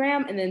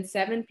Instagram, and then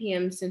 7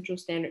 p.m. Central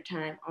Standard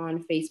Time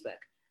on Facebook.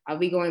 I'll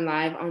be going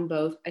live on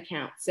both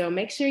accounts. So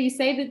make sure you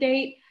save the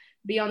date,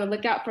 be on the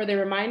lookout for the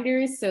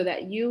reminders so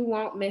that you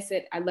won't miss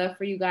it. I'd love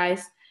for you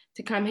guys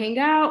to come hang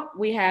out.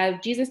 We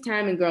have Jesus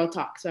Time and Girl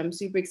Talk. So I'm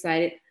super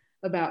excited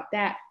about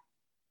that.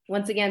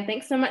 Once again,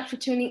 thanks so much for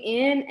tuning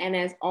in. And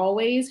as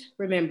always,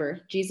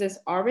 remember, Jesus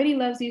already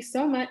loves you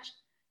so much.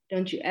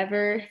 Don't you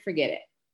ever forget it.